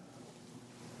end,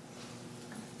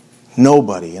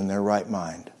 nobody in their right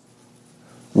mind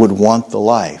would want the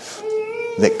life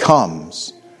that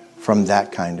comes from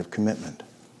that kind of commitment.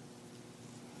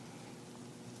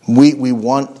 We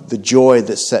want the joy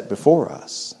that's set before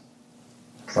us.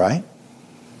 Right?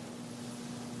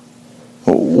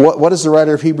 What does the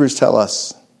writer of Hebrews tell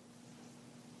us?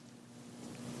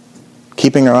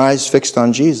 Keeping our eyes fixed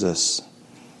on Jesus,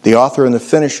 the author and the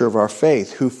finisher of our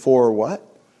faith, who for what?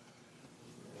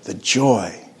 The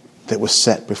joy that was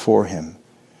set before him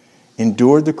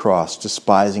endured the cross,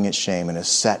 despising its shame, and is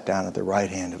sat down at the right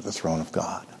hand of the throne of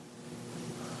God.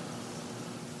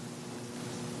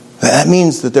 That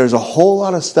means that there's a whole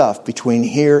lot of stuff between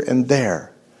here and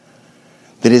there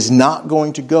that is not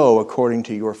going to go according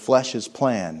to your flesh's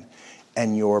plan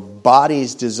and your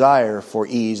body's desire for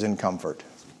ease and comfort.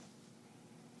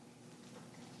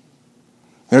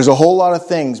 There's a whole lot of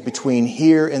things between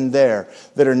here and there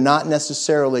that are not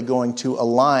necessarily going to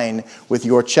align with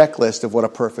your checklist of what a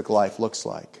perfect life looks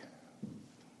like.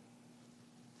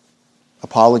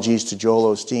 Apologies to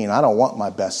Joel Osteen. I don't want my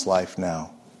best life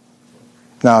now.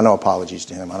 No apologies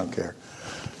to him. I don't care.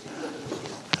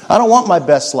 I don't want my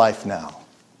best life now.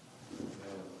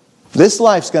 This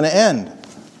life's going to end.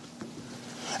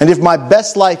 And if my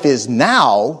best life is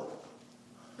now,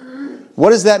 what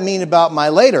does that mean about my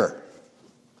later?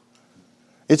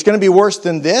 It's going to be worse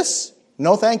than this?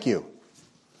 No, thank you.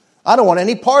 I don't want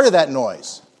any part of that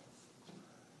noise.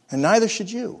 And neither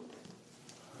should you.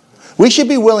 We should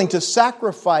be willing to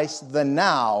sacrifice the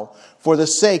now for the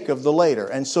sake of the later.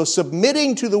 And so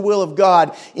submitting to the will of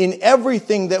God in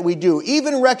everything that we do,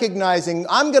 even recognizing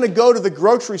I'm going to go to the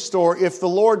grocery store if the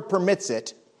Lord permits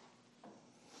it,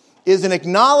 is an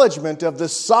acknowledgement of the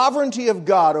sovereignty of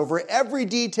God over every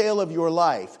detail of your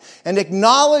life. And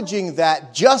acknowledging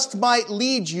that just might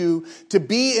lead you to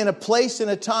be in a place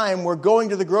and a time where going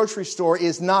to the grocery store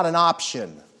is not an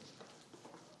option.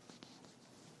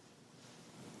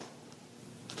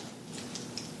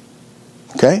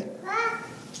 Okay?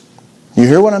 You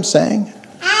hear what I'm saying?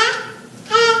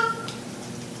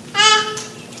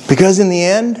 Because in the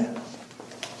end,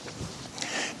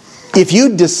 if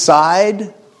you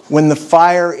decide when the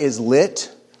fire is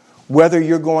lit whether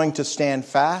you're going to stand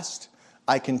fast,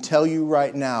 I can tell you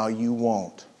right now you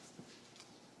won't.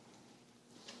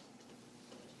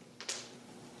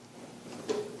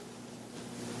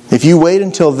 If you wait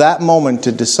until that moment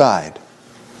to decide,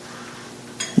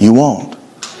 you won't.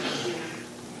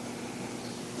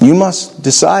 You must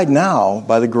decide now,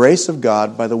 by the grace of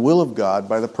God, by the will of God,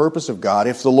 by the purpose of God,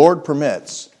 if the Lord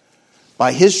permits,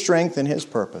 by His strength and His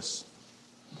purpose,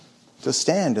 to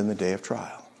stand in the day of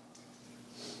trial.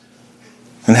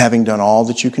 And having done all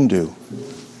that you can do,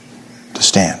 to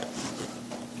stand.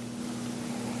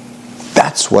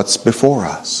 That's what's before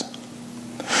us.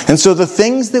 And so the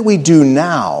things that we do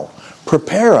now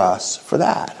prepare us for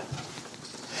that.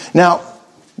 Now,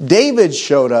 David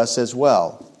showed us as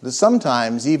well that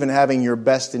sometimes even having your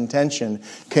best intention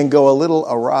can go a little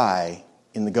awry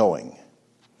in the going.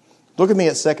 Look at me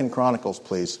at 2 Chronicles,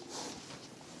 please.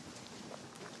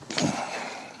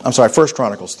 I'm sorry, 1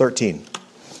 Chronicles 13.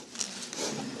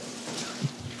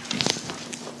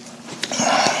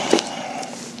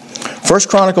 1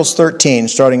 Chronicles 13,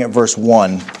 starting at verse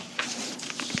 1.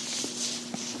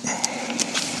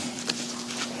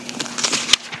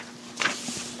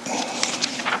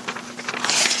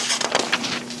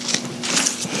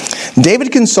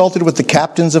 David consulted with the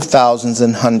captains of thousands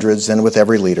and hundreds and with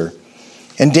every leader.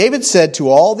 And David said to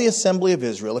all the assembly of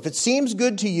Israel, if it seems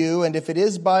good to you, and if it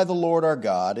is by the Lord our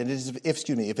God, if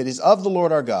it is of the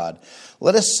Lord our God,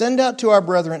 let us send out to our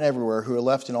brethren everywhere who are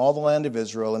left in all the land of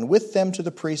Israel, and with them to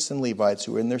the priests and Levites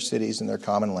who are in their cities and their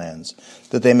common lands,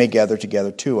 that they may gather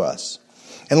together to us.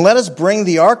 And let us bring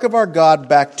the ark of our God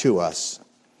back to us,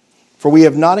 for we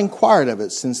have not inquired of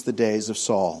it since the days of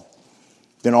Saul.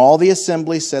 Then all the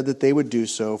assembly said that they would do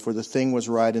so, for the thing was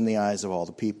right in the eyes of all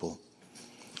the people.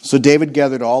 So David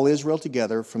gathered all Israel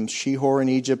together from Shihor in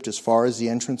Egypt as far as the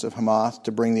entrance of Hamath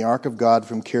to bring the ark of God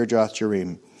from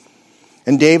Kirjath-jearim.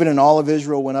 And David and all of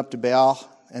Israel went up to Baal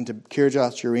and to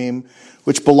Kirjath-jearim,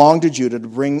 which belonged to Judah, to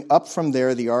bring up from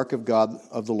there the ark of God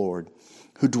of the Lord,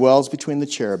 who dwells between the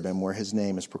cherubim, where his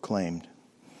name is proclaimed.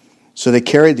 So they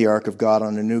carried the ark of God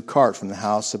on a new cart from the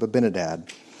house of Abinadab,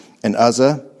 and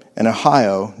Uzzah and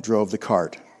Ahio drove the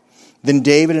cart. Then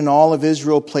David and all of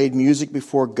Israel played music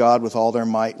before God with all their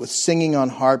might, with singing on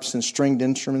harps and stringed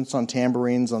instruments, on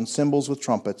tambourines, on cymbals with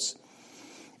trumpets.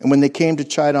 And when they came to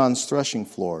Chidon's threshing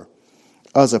floor,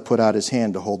 Uzzah put out his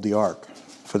hand to hold the ark,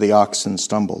 for the oxen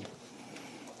stumbled.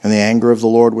 And the anger of the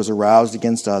Lord was aroused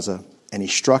against Uzzah, and he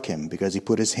struck him because he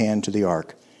put his hand to the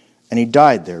ark, and he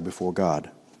died there before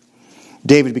God.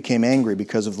 David became angry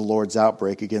because of the Lord's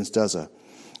outbreak against Uzzah,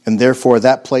 and therefore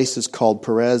that place is called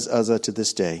Perez Uzzah to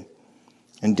this day.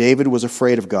 And David was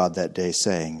afraid of God that day,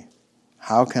 saying,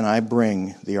 how can I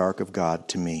bring the ark of God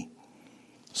to me?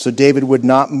 So David would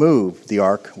not move the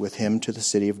ark with him to the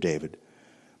city of David,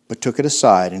 but took it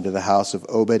aside into the house of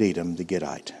Obed-Edom the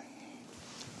Gittite.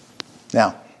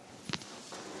 Now,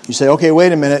 you say, okay,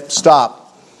 wait a minute,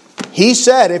 stop. He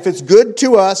said, if it's good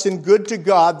to us and good to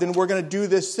God, then we're going to do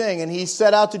this thing. And he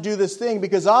set out to do this thing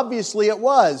because obviously it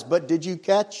was. But did you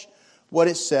catch what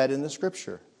it said in the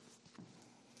Scripture?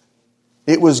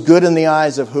 It was good in the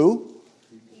eyes of who?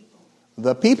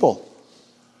 The people.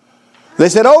 They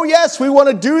said, oh yes, we want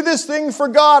to do this thing for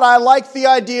God. I like the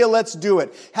idea, let's do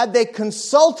it. Had they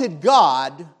consulted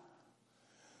God,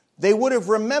 they would have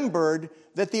remembered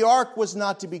that the ark was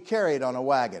not to be carried on a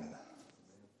wagon,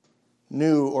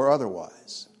 new or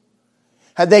otherwise.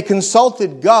 Had they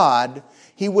consulted God,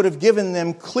 He would have given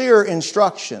them clear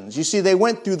instructions. You see, they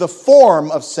went through the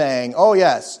form of saying, oh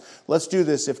yes, let's do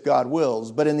this if God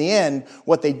wills. But in the end,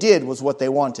 what they did was what they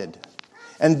wanted.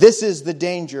 And this is the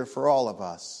danger for all of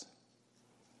us.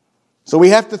 So we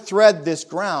have to thread this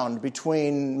ground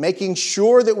between making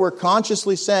sure that we're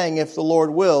consciously saying, if the Lord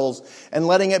wills, and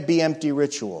letting it be empty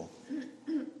ritual.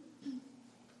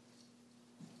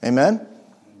 Amen?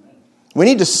 We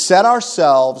need to set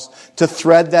ourselves to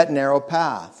thread that narrow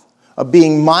path of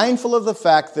being mindful of the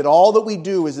fact that all that we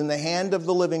do is in the hand of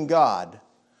the living God,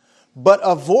 but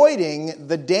avoiding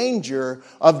the danger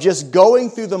of just going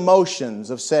through the motions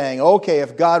of saying, okay,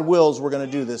 if God wills, we're going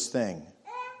to do this thing.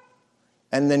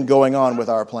 And then going on with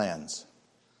our plans.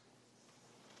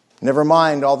 Never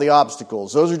mind all the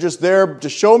obstacles. Those are just there to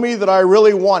show me that I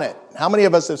really want it. How many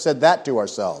of us have said that to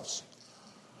ourselves?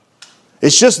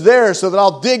 It's just there so that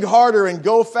I'll dig harder and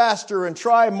go faster and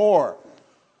try more.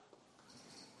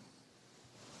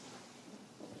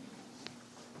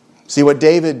 See, what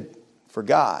David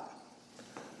forgot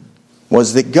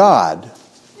was that God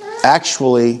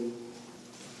actually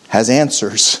has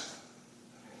answers.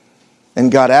 And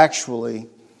God actually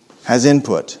has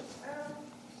input.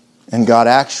 And God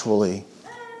actually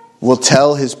will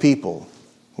tell His people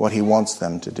what He wants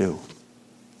them to do.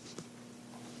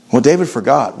 What David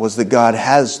forgot was that God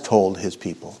has told His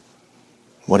people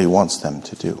what He wants them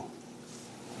to do.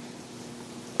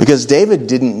 Because David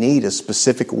didn't need a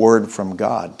specific word from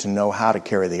God to know how to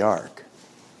carry the ark.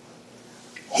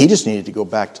 He just needed to go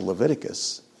back to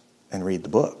Leviticus and read the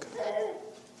book.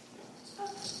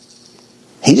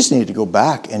 He just needed to go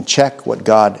back and check what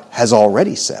God has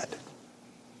already said.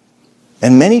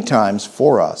 And many times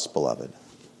for us, beloved,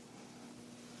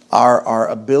 our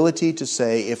ability to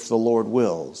say, if the Lord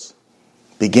wills,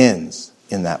 begins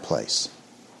in that place.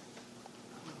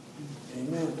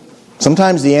 Amen.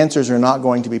 Sometimes the answers are not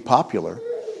going to be popular.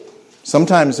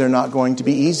 Sometimes they're not going to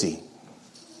be easy.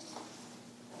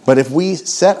 But if we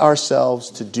set ourselves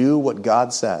to do what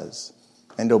God says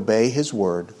and obey His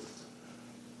word,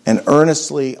 and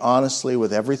earnestly, honestly,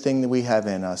 with everything that we have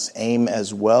in us, aim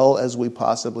as well as we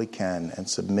possibly can and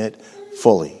submit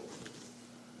fully,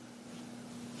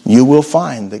 you will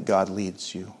find that God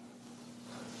leads you.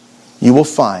 You will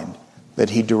find that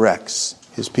He directs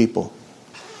His people.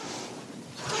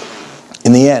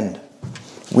 In the end,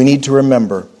 we need to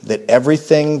remember that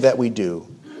everything that we do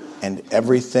and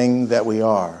everything that we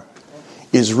are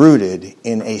is rooted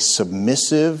in a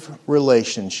submissive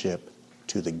relationship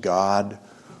to the God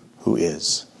who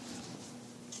is.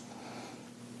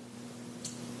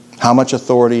 How much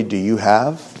authority do you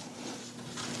have?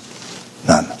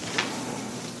 None.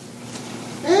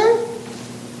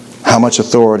 How much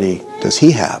authority does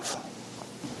He have?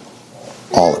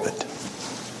 All of it.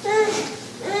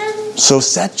 So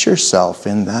set yourself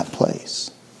in that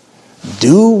place.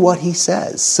 Do what He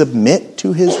says. Submit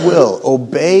to His will.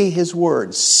 Obey His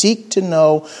word. Seek to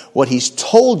know what He's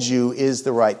told you is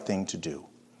the right thing to do.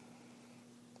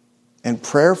 And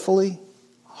prayerfully,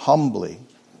 humbly,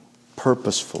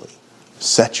 purposefully,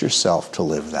 set yourself to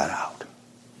live that out.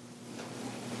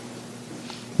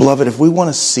 Beloved, if we want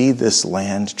to see this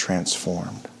land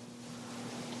transformed,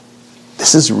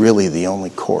 this is really the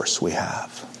only course we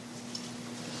have.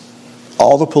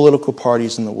 All the political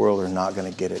parties in the world are not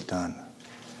going to get it done.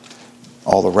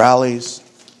 All the rallies,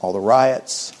 all the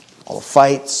riots, all the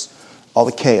fights, all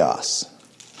the chaos.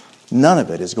 None of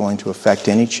it is going to affect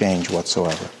any change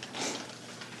whatsoever.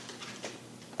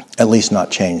 At least not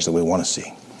change that we want to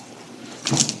see.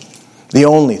 The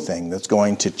only thing that's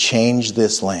going to change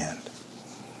this land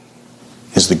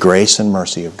is the grace and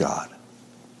mercy of God.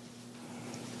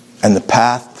 And the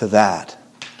path to that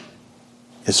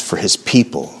is for His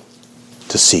people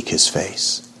to seek His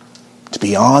face, to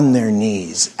be on their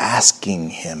knees asking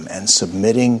Him and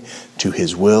submitting to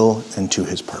His will and to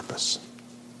His purpose.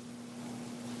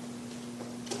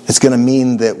 It's going to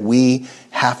mean that we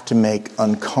have to make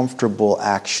uncomfortable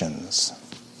actions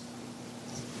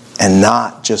and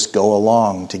not just go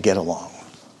along to get along.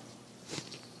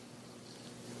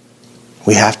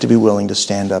 We have to be willing to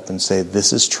stand up and say,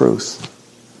 this is truth.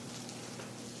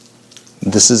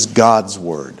 This is God's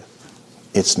word.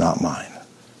 It's not mine.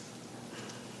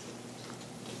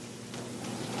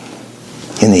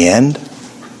 In the end,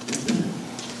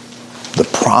 the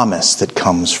promise that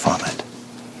comes from it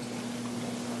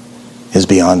is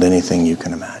beyond anything you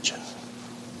can imagine.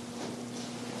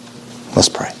 Let's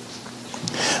pray.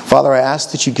 Father, I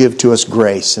ask that you give to us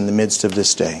grace in the midst of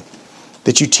this day.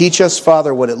 That you teach us,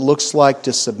 Father, what it looks like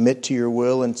to submit to your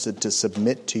will and to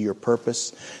submit to your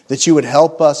purpose. That you would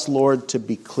help us, Lord, to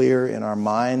be clear in our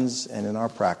minds and in our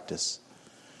practice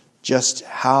just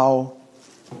how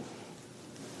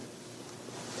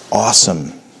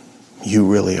awesome you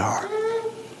really are.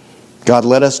 God,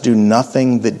 let us do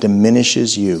nothing that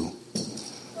diminishes you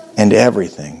and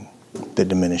everything that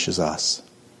diminishes us.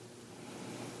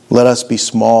 Let us be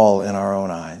small in our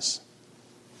own eyes,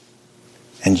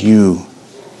 and you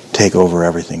take over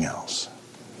everything else.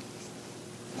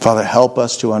 Father, help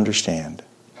us to understand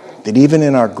that even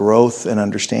in our growth and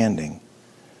understanding,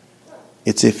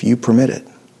 it's if you permit it.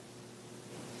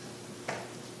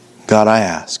 God, I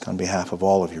ask on behalf of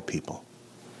all of your people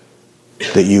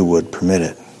that you would permit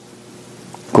it.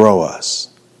 Grow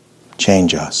us,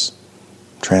 change us,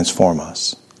 transform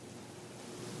us.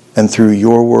 And through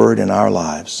your word in our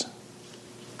lives,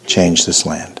 change this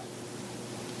land.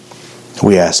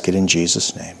 We ask it in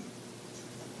Jesus' name.